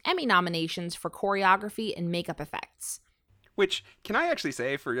received Emmy nominations for choreography and makeup effects. Which, can I actually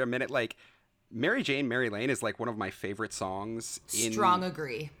say for a minute, like, Mary Jane, Mary Lane is like one of my favorite songs. Strong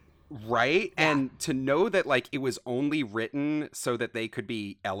agree. Right? Yeah. And to know that, like, it was only written so that they could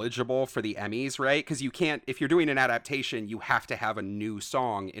be eligible for the Emmys, right? Because you can't, if you're doing an adaptation, you have to have a new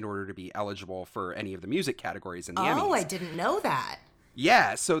song in order to be eligible for any of the music categories in the Emmys. Oh, I didn't know that.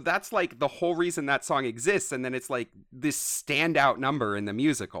 Yeah, so that's, like, the whole reason that song exists, and then it's, like, this standout number in the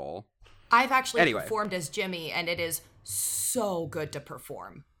musical. I've actually Anyway. performed as Jimmy, and it is so good to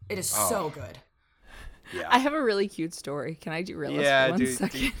perform. It is so good. Yeah. I have a really cute story. Can I derail us Yeah, for 1 dude,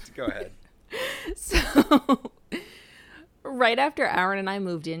 second? go ahead. So, right after Aaron and I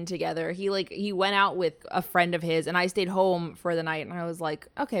moved in together, he went out with a friend of his, and I stayed home for the night. And I was like,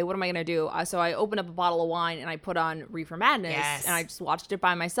 okay, what am I gonna do? So I opened up a bottle of wine and I put on Reefer Madness, Yes. and I just watched it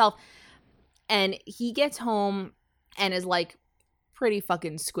by myself. And he gets home and is like pretty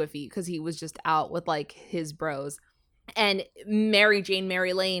fucking squiffy because he was just out with like his bros. And Mary Jane,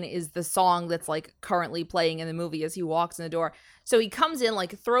 Mary Lane is the song that's like currently playing in the movie as he walks in the door. So he comes in,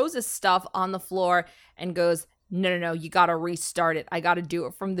 like throws his stuff on the floor and goes, no, you gotta restart it. I gotta do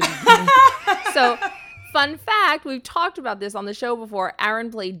it from the beginning. So, fun fact, we've talked about this on the show before.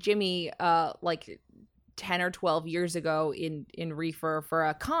 Aaron played Jimmy like 10 or 12 years ago in Reefer for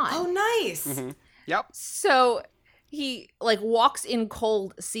a con. Oh, nice. Mhm. Yep. So he like walks in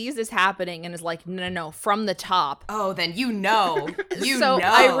cold, sees this happening, and is like, no, from the top. Oh, then you know.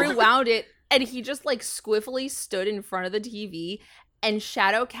 I rewound it, and he just like squiffily stood in front of the TV and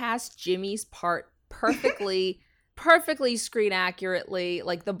shadow cast Jimmy's part perfectly. Perfectly screen accurately.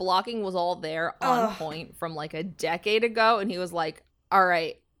 Like the blocking was all there on point from like a decade ago, and he was like, all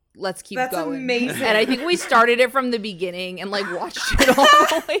right, let's keep going. That's amazing. And I think we started it from the beginning and like watched it all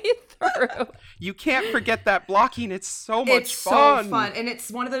the way through. You can't forget that blocking. It's so much it's fun. It's so fun. And it's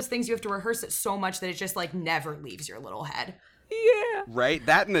one of those things you have to rehearse it so much that it just like never leaves your little head. Yeah. Right?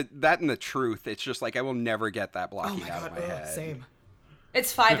 That and the truth. It's just like I will never get that blocking out of my head. Same.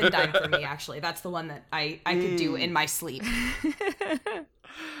 It's 5 and Dime for me, actually. That's the one that I could do in my sleep.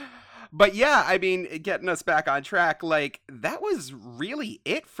 But yeah, I mean, getting us back on track, like, that was really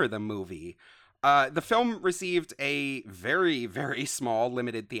it for the movie. The film received a very, very small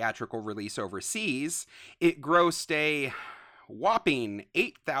limited theatrical release overseas. It grossed a whopping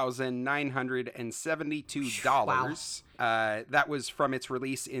 $8,972. Wow. That was from its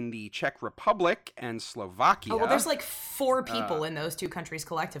release in the Czech Republic and Slovakia. Oh, well, there's like 4 people in those 2 countries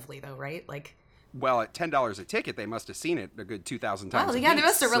collectively, though, right? Like, well, at $10 a ticket, they must have seen it a good 2,000 times. Well, yeah, they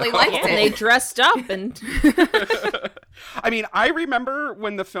must have really liked it. And they dressed up and. I mean, I remember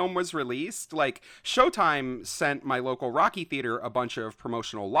when the film was released, like, Showtime sent my local Rocky Theater a bunch of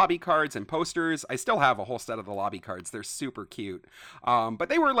promotional lobby cards and posters. I still have a whole set of the lobby cards. They're super cute. But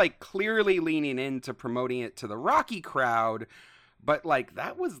they were, like, clearly leaning into promoting it to the Rocky crowd. But, like,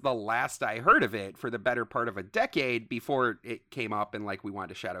 that was the last I heard of it for the better part of a decade before it came up and, like, we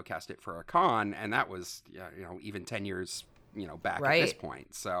wanted to shadowcast it for a con. And that was, even 10 years, back at this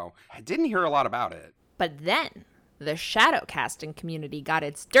point. So I didn't hear a lot about it. But then the shadow casting community got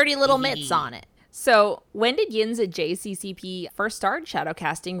its dirty little mitts on it. So when did Yins at JCCP first start shadow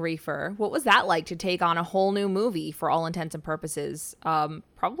casting Reefer? What was that like to take on a whole new movie for all intents and purposes?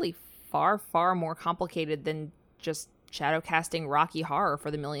 Probably far, far more complicated than just shadow casting Rocky Horror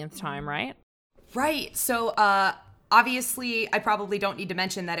for the millionth time, right? Right. So obviously, I probably don't need to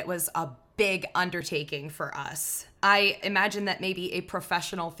mention that it was a big undertaking for us. I imagine that maybe a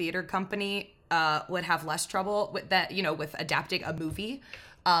professional theater company would have less trouble with that, with adapting a movie.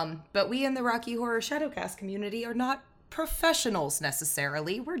 But we in the Rocky Horror Shadowcast community are not professionals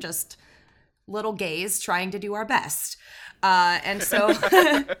necessarily. We're just little gays trying to do our best. And so,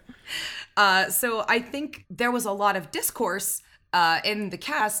 so I think there was a lot of discourse in the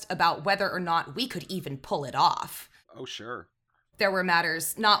cast about whether or not we could even pull it off. Oh, sure. There were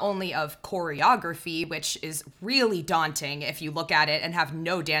matters not only of choreography, which is really daunting if you look at it and have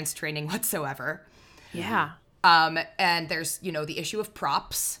no dance training whatsoever. Yeah. And there's, the issue of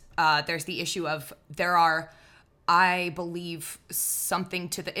props. There's the issue of there are, I believe, something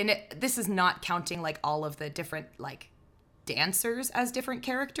to the, this is not counting like all of the different like dancers as different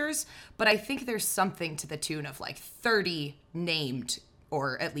characters, but I think there's something to the tune of like 30 named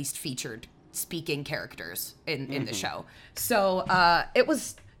or at least featured speaking characters in the show. So it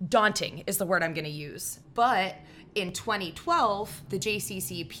was daunting is the word I'm going to use. But in 2012, the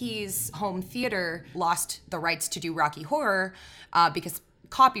JCCP's home theater lost the rights to do Rocky Horror because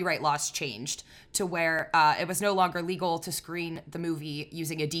copyright laws changed to where it was no longer legal to screen the movie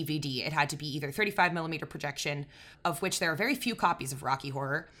using a DVD. It had to be either 35 millimeter projection, of which there are very few copies of Rocky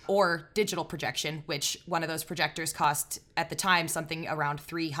Horror, or digital projection, which one of those projectors cost at the time something around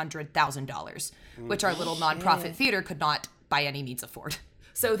 $300,000, which our little nonprofit theater could not by any means afford.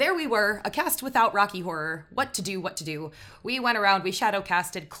 So there we were, a cast without Rocky Horror. What to do? We went around, we shadow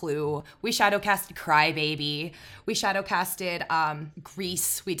casted Clue, we shadow casted Cry Baby, we shadow casted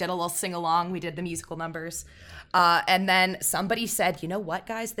Grease, we did a little sing-along, we did the musical numbers. And then somebody said, you know what,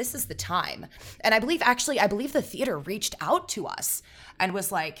 guys, this is the time. And I believe the theater reached out to us and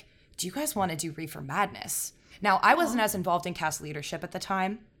was like, do you guys want to do Reefer Madness? Now, I wasn't as involved in cast leadership at the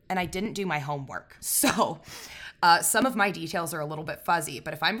time, and I didn't do my homework. So some of my details are a little bit fuzzy,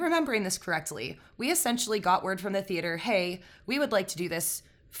 but if I'm remembering this correctly, we essentially got word from the theater, hey, we would like to do this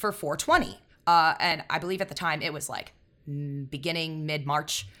for 4/20. And I believe at the time it was like beginning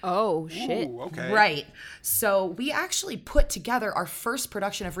mid-March. Oh, shit. Ooh, okay. Right. So we actually put together our first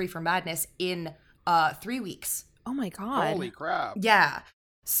production of Reefer Madness in 3 weeks. Oh my God. Holy crap. Yeah.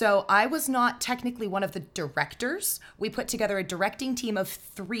 So I was not technically one of the directors. We put together a directing team of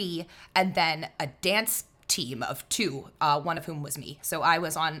 3 and then a dance team of 2, one of whom was me. So I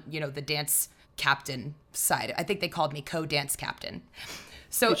was on, the dance captain side. I think they called me co-dance captain.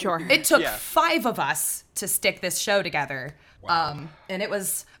 So Sure. it took Yeah. 5 of us to stick this show together. And it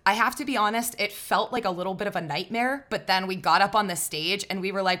was, I have to be honest, it felt like a little bit of a nightmare, but then we got up on the stage and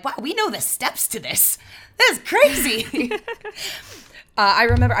we were like, wow, we know the steps to this. This is crazy. I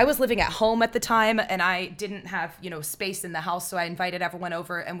remember I was living at home at the time and I didn't have, space in the house. So I invited everyone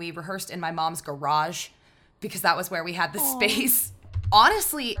over and we rehearsed in my mom's garage because that was where we had the space.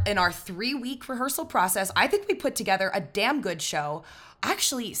 Honestly, in our 3-week rehearsal process, I think we put together a damn good show.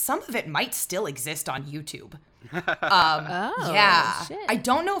 Actually, some of it might still exist on YouTube. Yeah. Shit. I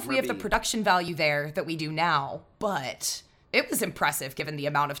don't know if we have the Ruby. production value there that we do now, but it was impressive given the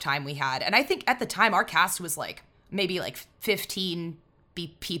amount of time we had. And I think at the time our cast was maybe 15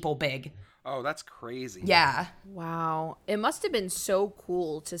 people big. Oh, that's crazy. Yeah. Wow. It must have been so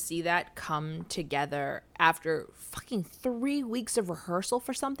cool to see that come together after fucking 3 weeks of rehearsal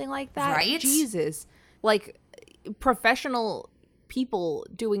for something like that. Right? Jesus. Professional people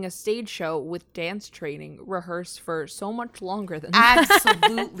doing a stage show with dance training rehearse for so much longer than that.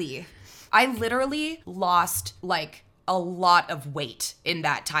 Absolutely. I literally lost a lot of weight in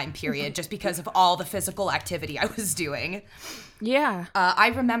that time period just because of all the physical activity I was doing. Yeah. I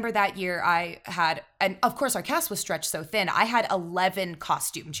remember that year I had, and of course our cast was stretched so thin, I had 11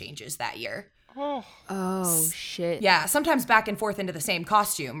 costume changes that year. Oh, shit. Yeah, sometimes back and forth into the same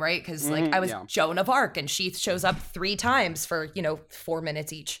costume, right? Because I was yeah. Joan of Arc and she shows up 3 times for, 4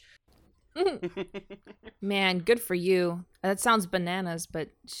 minutes each. Man, good for you. That sounds bananas, but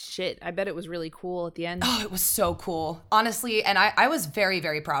shit, I bet it was really cool at the end. Oh, it was so cool. Honestly, and I was very,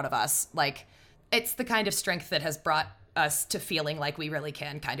 very proud of us. It's the kind of strength that has brought us to feeling like we really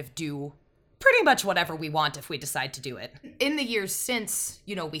can kind of do pretty much whatever we want if we decide to do it. In the years since,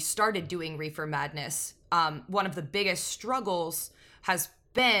 we started doing Reefer Madness, one of the biggest struggles has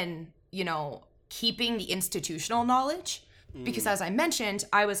been, keeping the institutional knowledge. Because as I mentioned,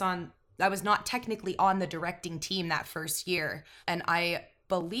 I was not technically on the directing team that first year. And I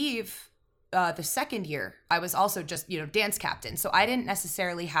believe the second year, I was also just, dance captain. So I didn't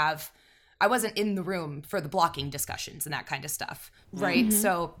necessarily I wasn't in the room for the blocking discussions and that kind of stuff, right? Mm-hmm.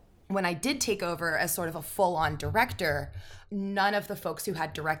 So when I did take over as sort of a full-on director, none of the folks who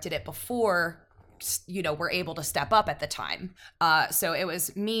had directed it before, were able to step up at the time. So it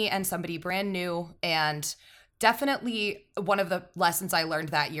was me and somebody brand new, and definitely one of the lessons I learned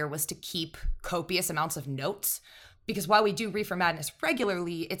that year was to keep copious amounts of notes, because while we do Reefer Madness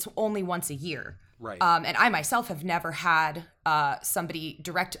regularly, it's only once a year. Right. And I myself have never had somebody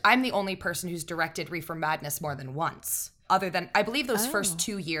direct. I'm the only person who's directed Reefer Madness more than once. Other than, I believe those first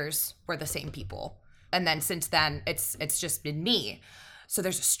 2 years were the same people. And then since then, it's just been me. So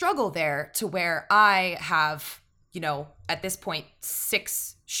there's a struggle there to where I have, at this point,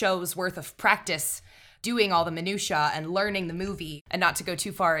 6 shows worth of practice doing all the minutia and learning the movie, and not to go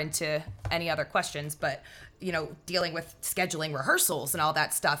too far into any other questions, but, dealing with scheduling rehearsals and all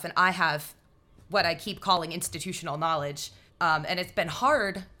that stuff. And I have what I keep calling institutional knowledge. And it's been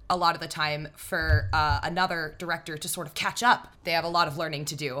hard a lot of the time for another director to sort of catch up. They have a lot of learning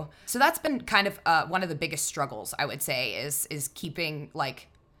to do. So that's been kind of one of the biggest struggles, I would say, is keeping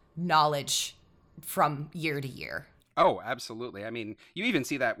knowledge from year to year. Oh, absolutely. I mean, you even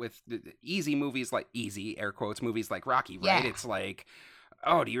see that with the easy movies, easy, air quotes, movies like Rocky, right? Yeah. It's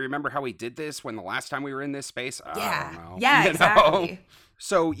oh, do you remember how we did this when the last time we were in this space? Yeah. I don't know. Yeah, exactly.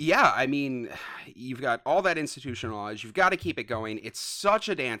 So, yeah, I mean, you've got all that institutional knowledge. You've got to keep it going. It's such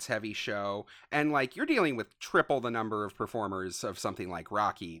a dance-heavy show. And, you're dealing with triple the number of performers of something like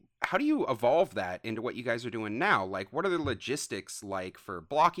Rocky. How do you evolve that into what you guys are doing now? What are the logistics like for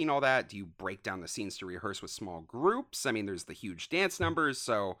blocking all that? Do you break down the scenes to rehearse with small groups? I mean, there's the huge dance numbers,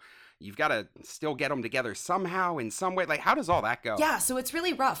 so you've got to still get them together somehow, in some way. How does all that go? Yeah, so it's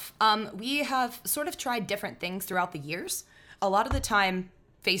really rough. We have sort of tried different things throughout the years. A lot of the time,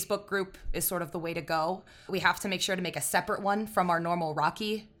 Facebook group is sort of the way to go. We have to make sure to make a separate one from our normal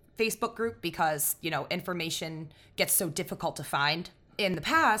Rocky Facebook group because, information gets so difficult to find. In the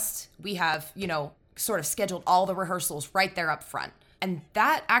past, we have, sort of scheduled all the rehearsals right there up front. And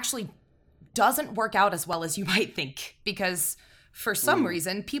that actually doesn't work out as well as you might think because for some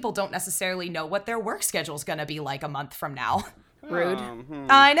reason, people don't necessarily know what their work schedule is going to be like a month from now. Rude.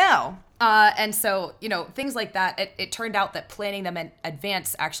 I know. And so, things like that, it turned out that planning them in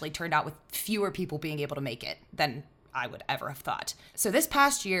advance actually turned out with fewer people being able to make it than I would ever have thought. So this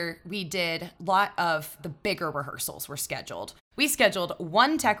past year, we did a lot of the bigger rehearsals were scheduled. We scheduled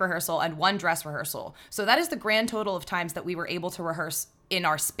 1 tech rehearsal and 1 dress rehearsal. So that is the grand total of times that we were able to rehearse in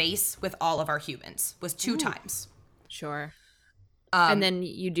our space with all of our humans, was 2 times. Sure. And then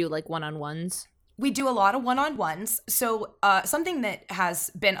you do one-on-ones? We do a lot of one-on-ones. So something that has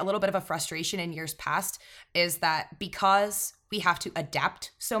been a little bit of a frustration in years past is that because we have to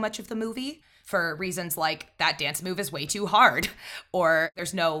adapt so much of the movie for reasons like that dance move is way too hard, or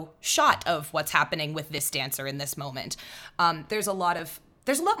there's no shot of what's happening with this dancer in this moment. There's a lot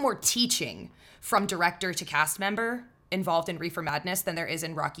more teaching from director to cast member involved in Reefer Madness than there is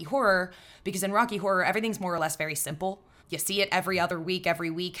in Rocky Horror, because in Rocky Horror, everything's more or less very simple. You see it every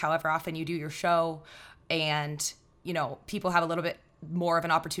week, however often you do your show. And, you know, people have a little bit more of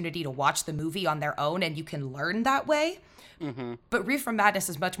an opportunity to watch the movie on their own, and you can learn that way. Mm-hmm. But Reefer Madness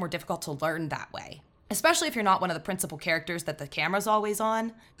is much more difficult to learn that way, especially if you're not one of the principal characters that the camera's always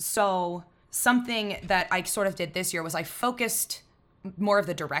on. So something that I sort of did this year was I focused more of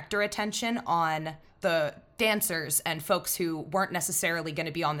the director attention on the dancers and folks who weren't necessarily going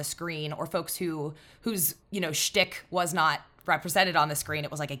to be on the screen, or folks whose, you know, shtick was not represented on the screen. It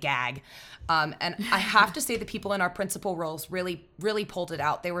was like a gag. And I have to say the people in our principal roles really, really pulled it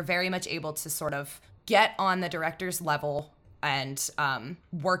out. They were very much able to sort of get on the director's level and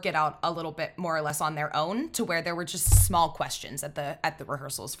work it out a little bit more or less on their own, to where there were just small questions at the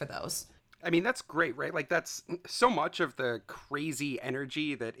rehearsals for those. I mean, that's great, right? Like, that's so much of the crazy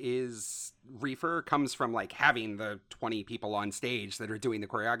energy that is Reefer comes from, like, having the 20 people on stage that are doing the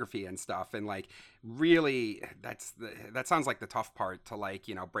choreography and stuff. And, like, really, that sounds like the tough part, to, like,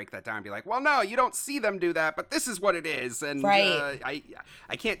 you know, break that down and be like, well, no, you don't see them do that, but this is what it is. And right.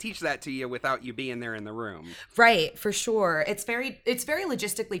 I can't teach that to you without you being there in the room. Right, for sure. It's very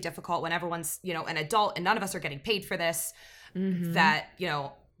logistically difficult when everyone's, you know, an adult and none of us are getting paid for this. Mm-hmm. That, you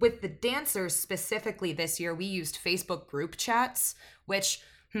know, with the dancers specifically this year, we used Facebook group chats, which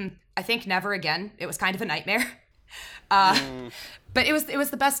I think never again. It was kind of a nightmare. But it was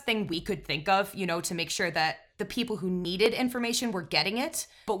the best thing we could think of, you know, to make sure that the people who needed information were getting it,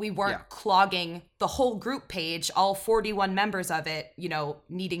 but we weren't clogging the whole group page, all 41 members of it, you know,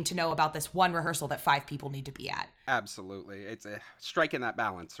 needing to know about this one rehearsal that 5 people need to be at. Absolutely. It's striking that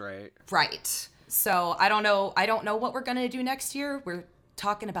balance, right? Right. So I don't know what we're going to do next year. We're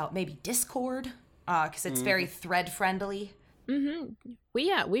talking about maybe Discord, because it's very thread friendly. Mm-hmm.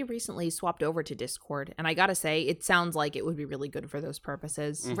 We recently swapped over to Discord, and I gotta say, it sounds like it would be really good for those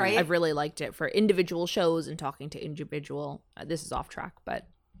purposes. Mm-hmm. Right? I've really liked it for individual shows and talking to individual. This is off track, but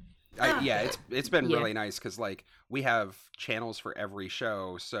it's been really nice, because, like, we have channels for every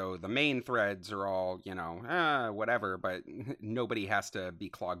show, so the main threads are all, you know, whatever, but nobody has to be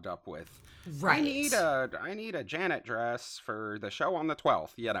clogged up with, right, I need a Janet dress for the show on the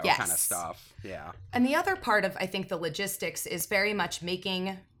 12th, you know, kind of stuff. Yeah. And the other part of, I think, the logistics is very much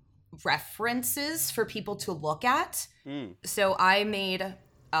making references for people to look at. So I made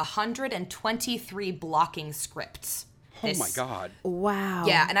 123 blocking scripts. Oh my God. Wow.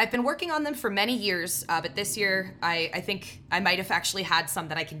 Yeah, and I've been working on them for many years, but this year I think I might have actually had some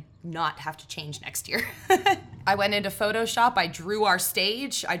that I can not have to change next year. I went into Photoshop, I drew our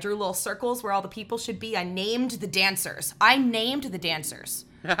stage, I drew little circles where all the people should be, I named the dancers. I love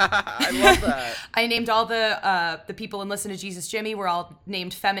that. I named all the people in Listen to Jesus Jimmy were all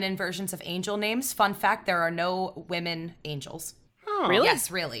named feminine versions of angel names. Fun fact, there are no women angels. Oh. Really? Yes,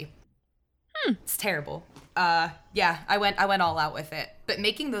 really. It's terrible. I went all out with it. But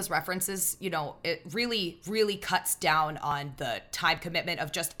making those references, you know, it really, really cuts down on the time commitment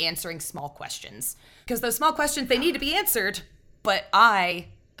of just answering small questions. Because those small questions, they need to be answered, but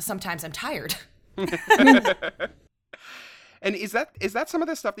sometimes I'm tired. And is that some of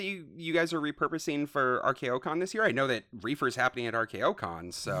the stuff that you guys are repurposing for RKOCon this year? I know that Reefer's happening at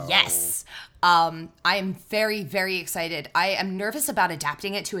RKOCon, so... Yes. I am very, very excited. I am nervous about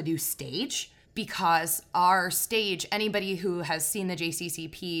adapting it to a new stage, because our stage, anybody who has seen the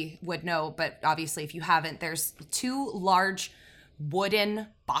JCCP would know, but obviously if you haven't, there's 2 large wooden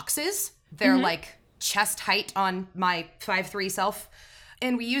boxes. They're like chest height on my 5'3" self.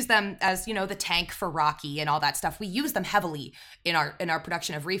 And we use them as, you know, the tank for Rocky and all that stuff. We use them heavily in our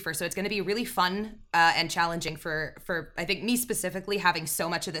production of Reefer. So it's going to be really fun and challenging for I think me specifically, having so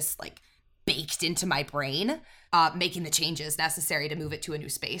much of this like baked into my brain, making the changes necessary to move it to a new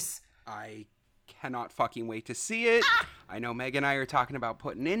space. I cannot fucking wait to see it. I know Meg and I are talking about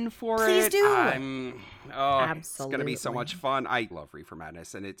putting in for Please it. Do. Absolutely. It's going to be so much fun. I love Reefer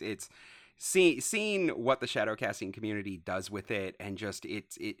Madness, and it's seeing what the shadowcasting community does with it, and just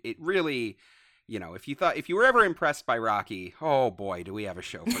it really, you know, if you were ever impressed by Rocky, oh boy, do we have a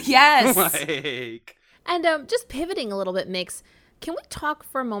show for you. Yes. And just pivoting a little bit, Mix, can we talk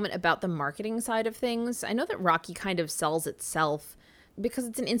for a moment about the marketing side of things? I know that Rocky kind of sells itself because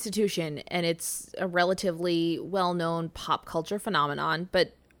it's an institution and it's a relatively well-known pop culture phenomenon,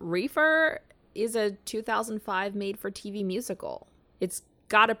 but Reefer is a 2005 made-for-TV musical. It's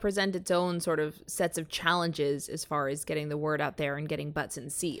got to present its own sort of sets of challenges as far as getting the word out there and getting butts in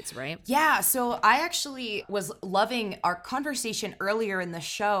seats, right? Yeah, so I actually was loving our conversation earlier in the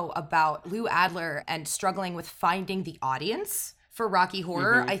show about Lou Adler and struggling with finding the audience for Rocky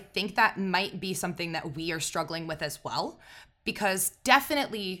Horror. I think that might be something that we are struggling with as well. Because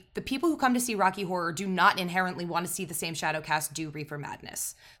definitely the people who come to see Rocky Horror do not inherently want to see the same Shadowcast do Reefer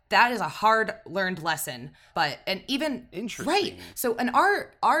Madness. That is a hard learned lesson. Interesting. Right. So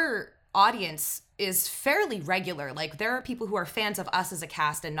our audience is fairly regular. Like there are people who are fans of us as a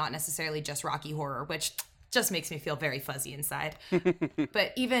cast and not necessarily just Rocky Horror, which just makes me feel very fuzzy inside.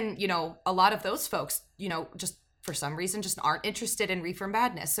 But even, a lot of those folks, just for some reason just aren't interested in Reefer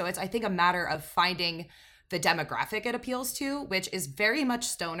Madness. So it's, I think, a matter of finding the demographic it appeals to, which is very much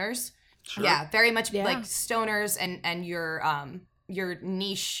stoners. Sure. Yeah, very much like stoners and your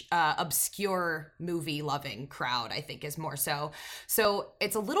niche, obscure movie loving crowd, I think is more so. So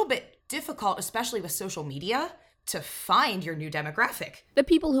it's a little bit difficult, especially with social media, to find your new demographic. The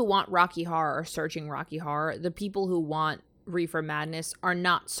people who want Rocky Horror are searching Rocky Horror. The people who want Reefer Madness are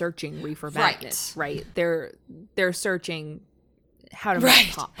not searching Reefer Madness, right? They're searching how to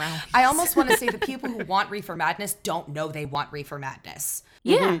make pop brownies. I almost want to say the people who want Reefer Madness don't know they want Reefer Madness.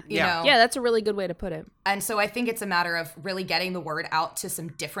 Yeah. You know? Yeah, that's a really good way to put it. And so I think it's a matter of really getting the word out to some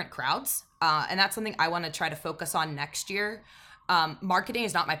different crowds. And that's something I want to try to focus on next year. Marketing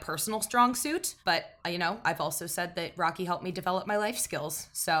is not my personal strong suit, but I've also said that Rocky helped me develop my life skills.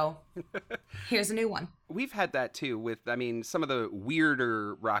 So here's a new one. We've had that too with, some of the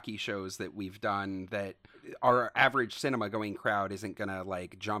weirder Rocky shows that we've done that our average cinema going crowd isn't gonna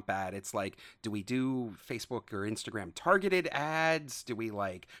like jump at. It's like, do we do Facebook or Instagram targeted ads? Do we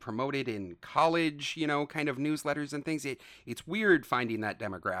like promote it in college, kind of newsletters and things? It's weird finding that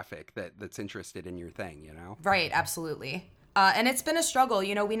demographic that's interested in your thing, Right, absolutely. And it's been a struggle.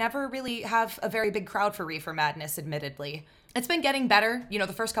 We never really have a very big crowd for Reefer Madness, admittedly. It's been getting better. The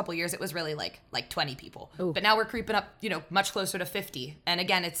first couple years it was really like 20 people. Ooh. But now we're creeping up, much closer to 50. And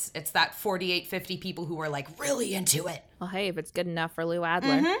again, it's that 48, 50 people who are like really into it. Well, hey, if it's good enough for Lou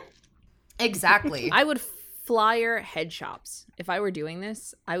Adler. Mm-hmm. Exactly. I would flyer head shops. If I were doing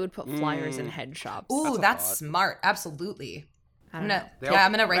this, I would put flyers in head shops. Ooh, that's smart. Absolutely. I'm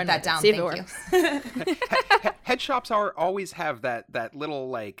gonna write that down. Thank you. Head shops always have that little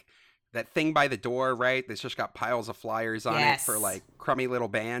like that thing by the door, right? That's just got piles of flyers on it for like crummy little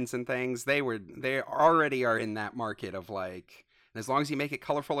bands and things. They already are in that market of like, as long as you make it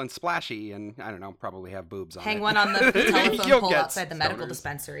colorful and splashy, and I don't know, probably have boobs on it. Hang one on the telephone pole outside the medical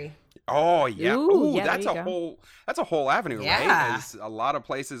dispensary. Oh yeah. Ooh, yeah, that's a whole avenue, right? As a lot of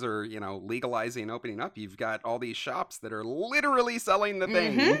places are, legalizing and opening up. You've got all these shops that are literally selling the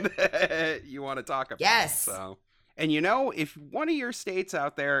thing that you want to talk about. Yes. So, and if one of your states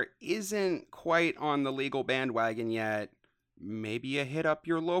out there isn't quite on the legal bandwagon yet, maybe you hit up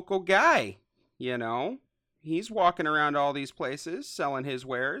your local guy. He's walking around all these places selling his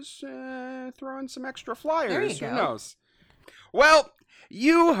wares, throwing some extra flyers. There you Who go. knows? Well,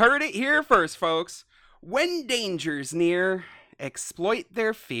 you heard it here first, folks. When danger's near, exploit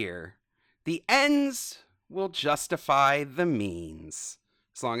their fear. The ends will justify the means.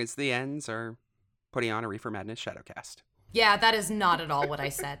 As long as the ends are putting on a Reefer Madness Shadowcast. Yeah, that is not at all what I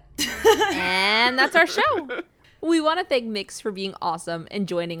said. And that's our show. We want to thank Mix for being awesome and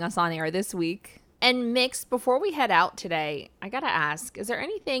joining us on air this week. And Mix, before we head out today, I gotta ask, is there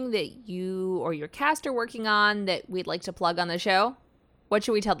anything that you or your cast are working on that we'd like to plug on the show? What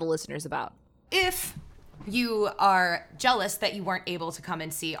should we tell the listeners about? If you are jealous that you weren't able to come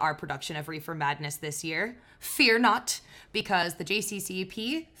and see our production of Reefer Madness this year, fear not, because the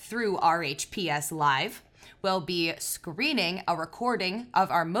JCCP, through RHPS Live, will be screening a recording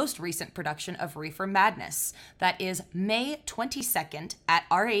of our most recent production of Reefer Madness. That is May 22nd at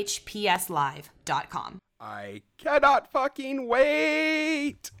rhpslive.com. I cannot fucking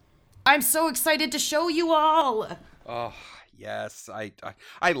wait! I'm so excited to show you all! Oh, yes. I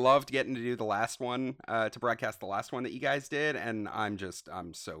loved getting to do the last one, to broadcast the last one that you guys did, and I'm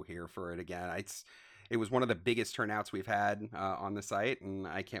so here for it again. It was one of the biggest turnouts we've had on the site, and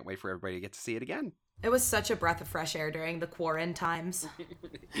I can't wait for everybody to get to see it again. It was such a breath of fresh air during the quarantine times.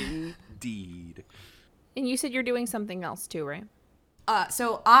 Indeed. And you said you're doing something else too, right?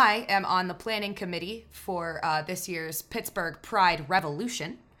 So I am on the planning committee for this year's Pittsburgh Pride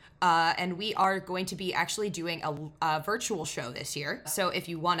Revolution. And we are going to be actually doing a virtual show this year. So if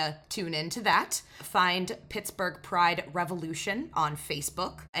you want to tune into that, find Pittsburgh Pride Revolution on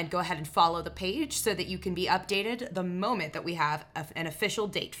Facebook and go ahead and follow the page so that you can be updated the moment that we have an official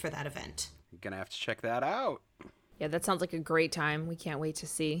date for that event. Gonna have to check that out. Yeah, that sounds like a great time. We can't wait to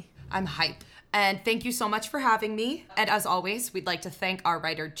see. I'm hyped. And thank you so much for having me. And as always, we'd like to thank our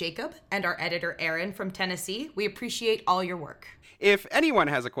writer Jacob and our editor Aaron from Tennessee. We appreciate all your work. If anyone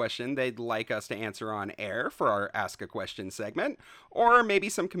has a question they'd like us to answer on air for our Ask a Question segment, or maybe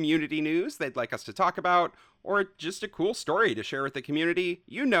some community news they'd like us to talk about, or just a cool story to share with the community,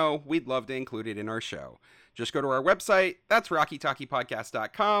 we'd love to include it in our show. Just go to our website, that's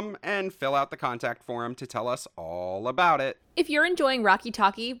rockytalkypodcast.com, and fill out the contact form to tell us all about it. If you're enjoying Rocky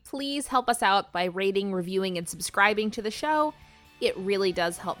Talkie, please help us out by rating, reviewing, and subscribing to the show. It really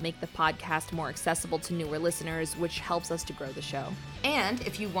does help make the podcast more accessible to newer listeners, which helps us to grow the show. And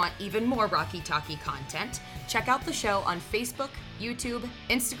if you want even more Rocky Talkie content, check out the show on Facebook, YouTube,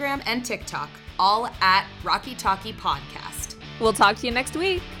 Instagram, and TikTok, all at Rocky Talkie Podcast. We'll talk to you next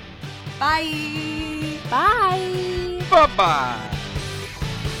week. Bye! Bye! Bye-bye!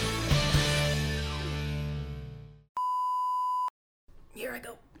 Here I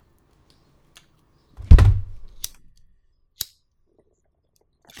go.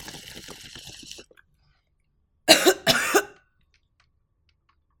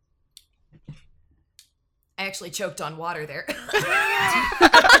 I actually choked on water there.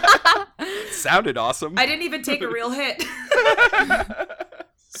 Sounded awesome. I didn't even take a real hit.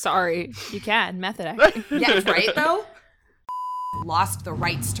 Sorry, you can. Method acting. Yeah, right though? Lost the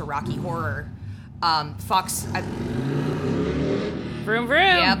rights to Rocky Horror. Fox. Vroom,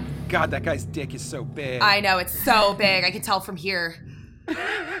 vroom. Yep. God, that guy's dick is so big. I know, it's so big. I can tell from here.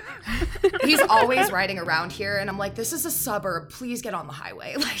 He's always riding around here, and I'm like, this is a suburb. Please get on the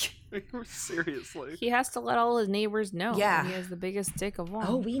highway. Like, seriously. He has to let all his neighbors know. Yeah. He has the biggest dick of all.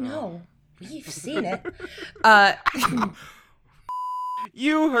 oh, we know. We've seen it.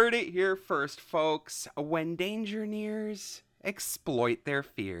 You heard it here first, folks. When danger nears, exploit their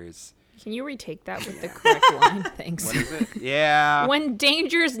fears. Can you retake that with the correct line? Thanks. What is it? Yeah. When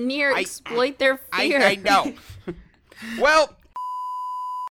danger's near, exploit their fear. I know. Well,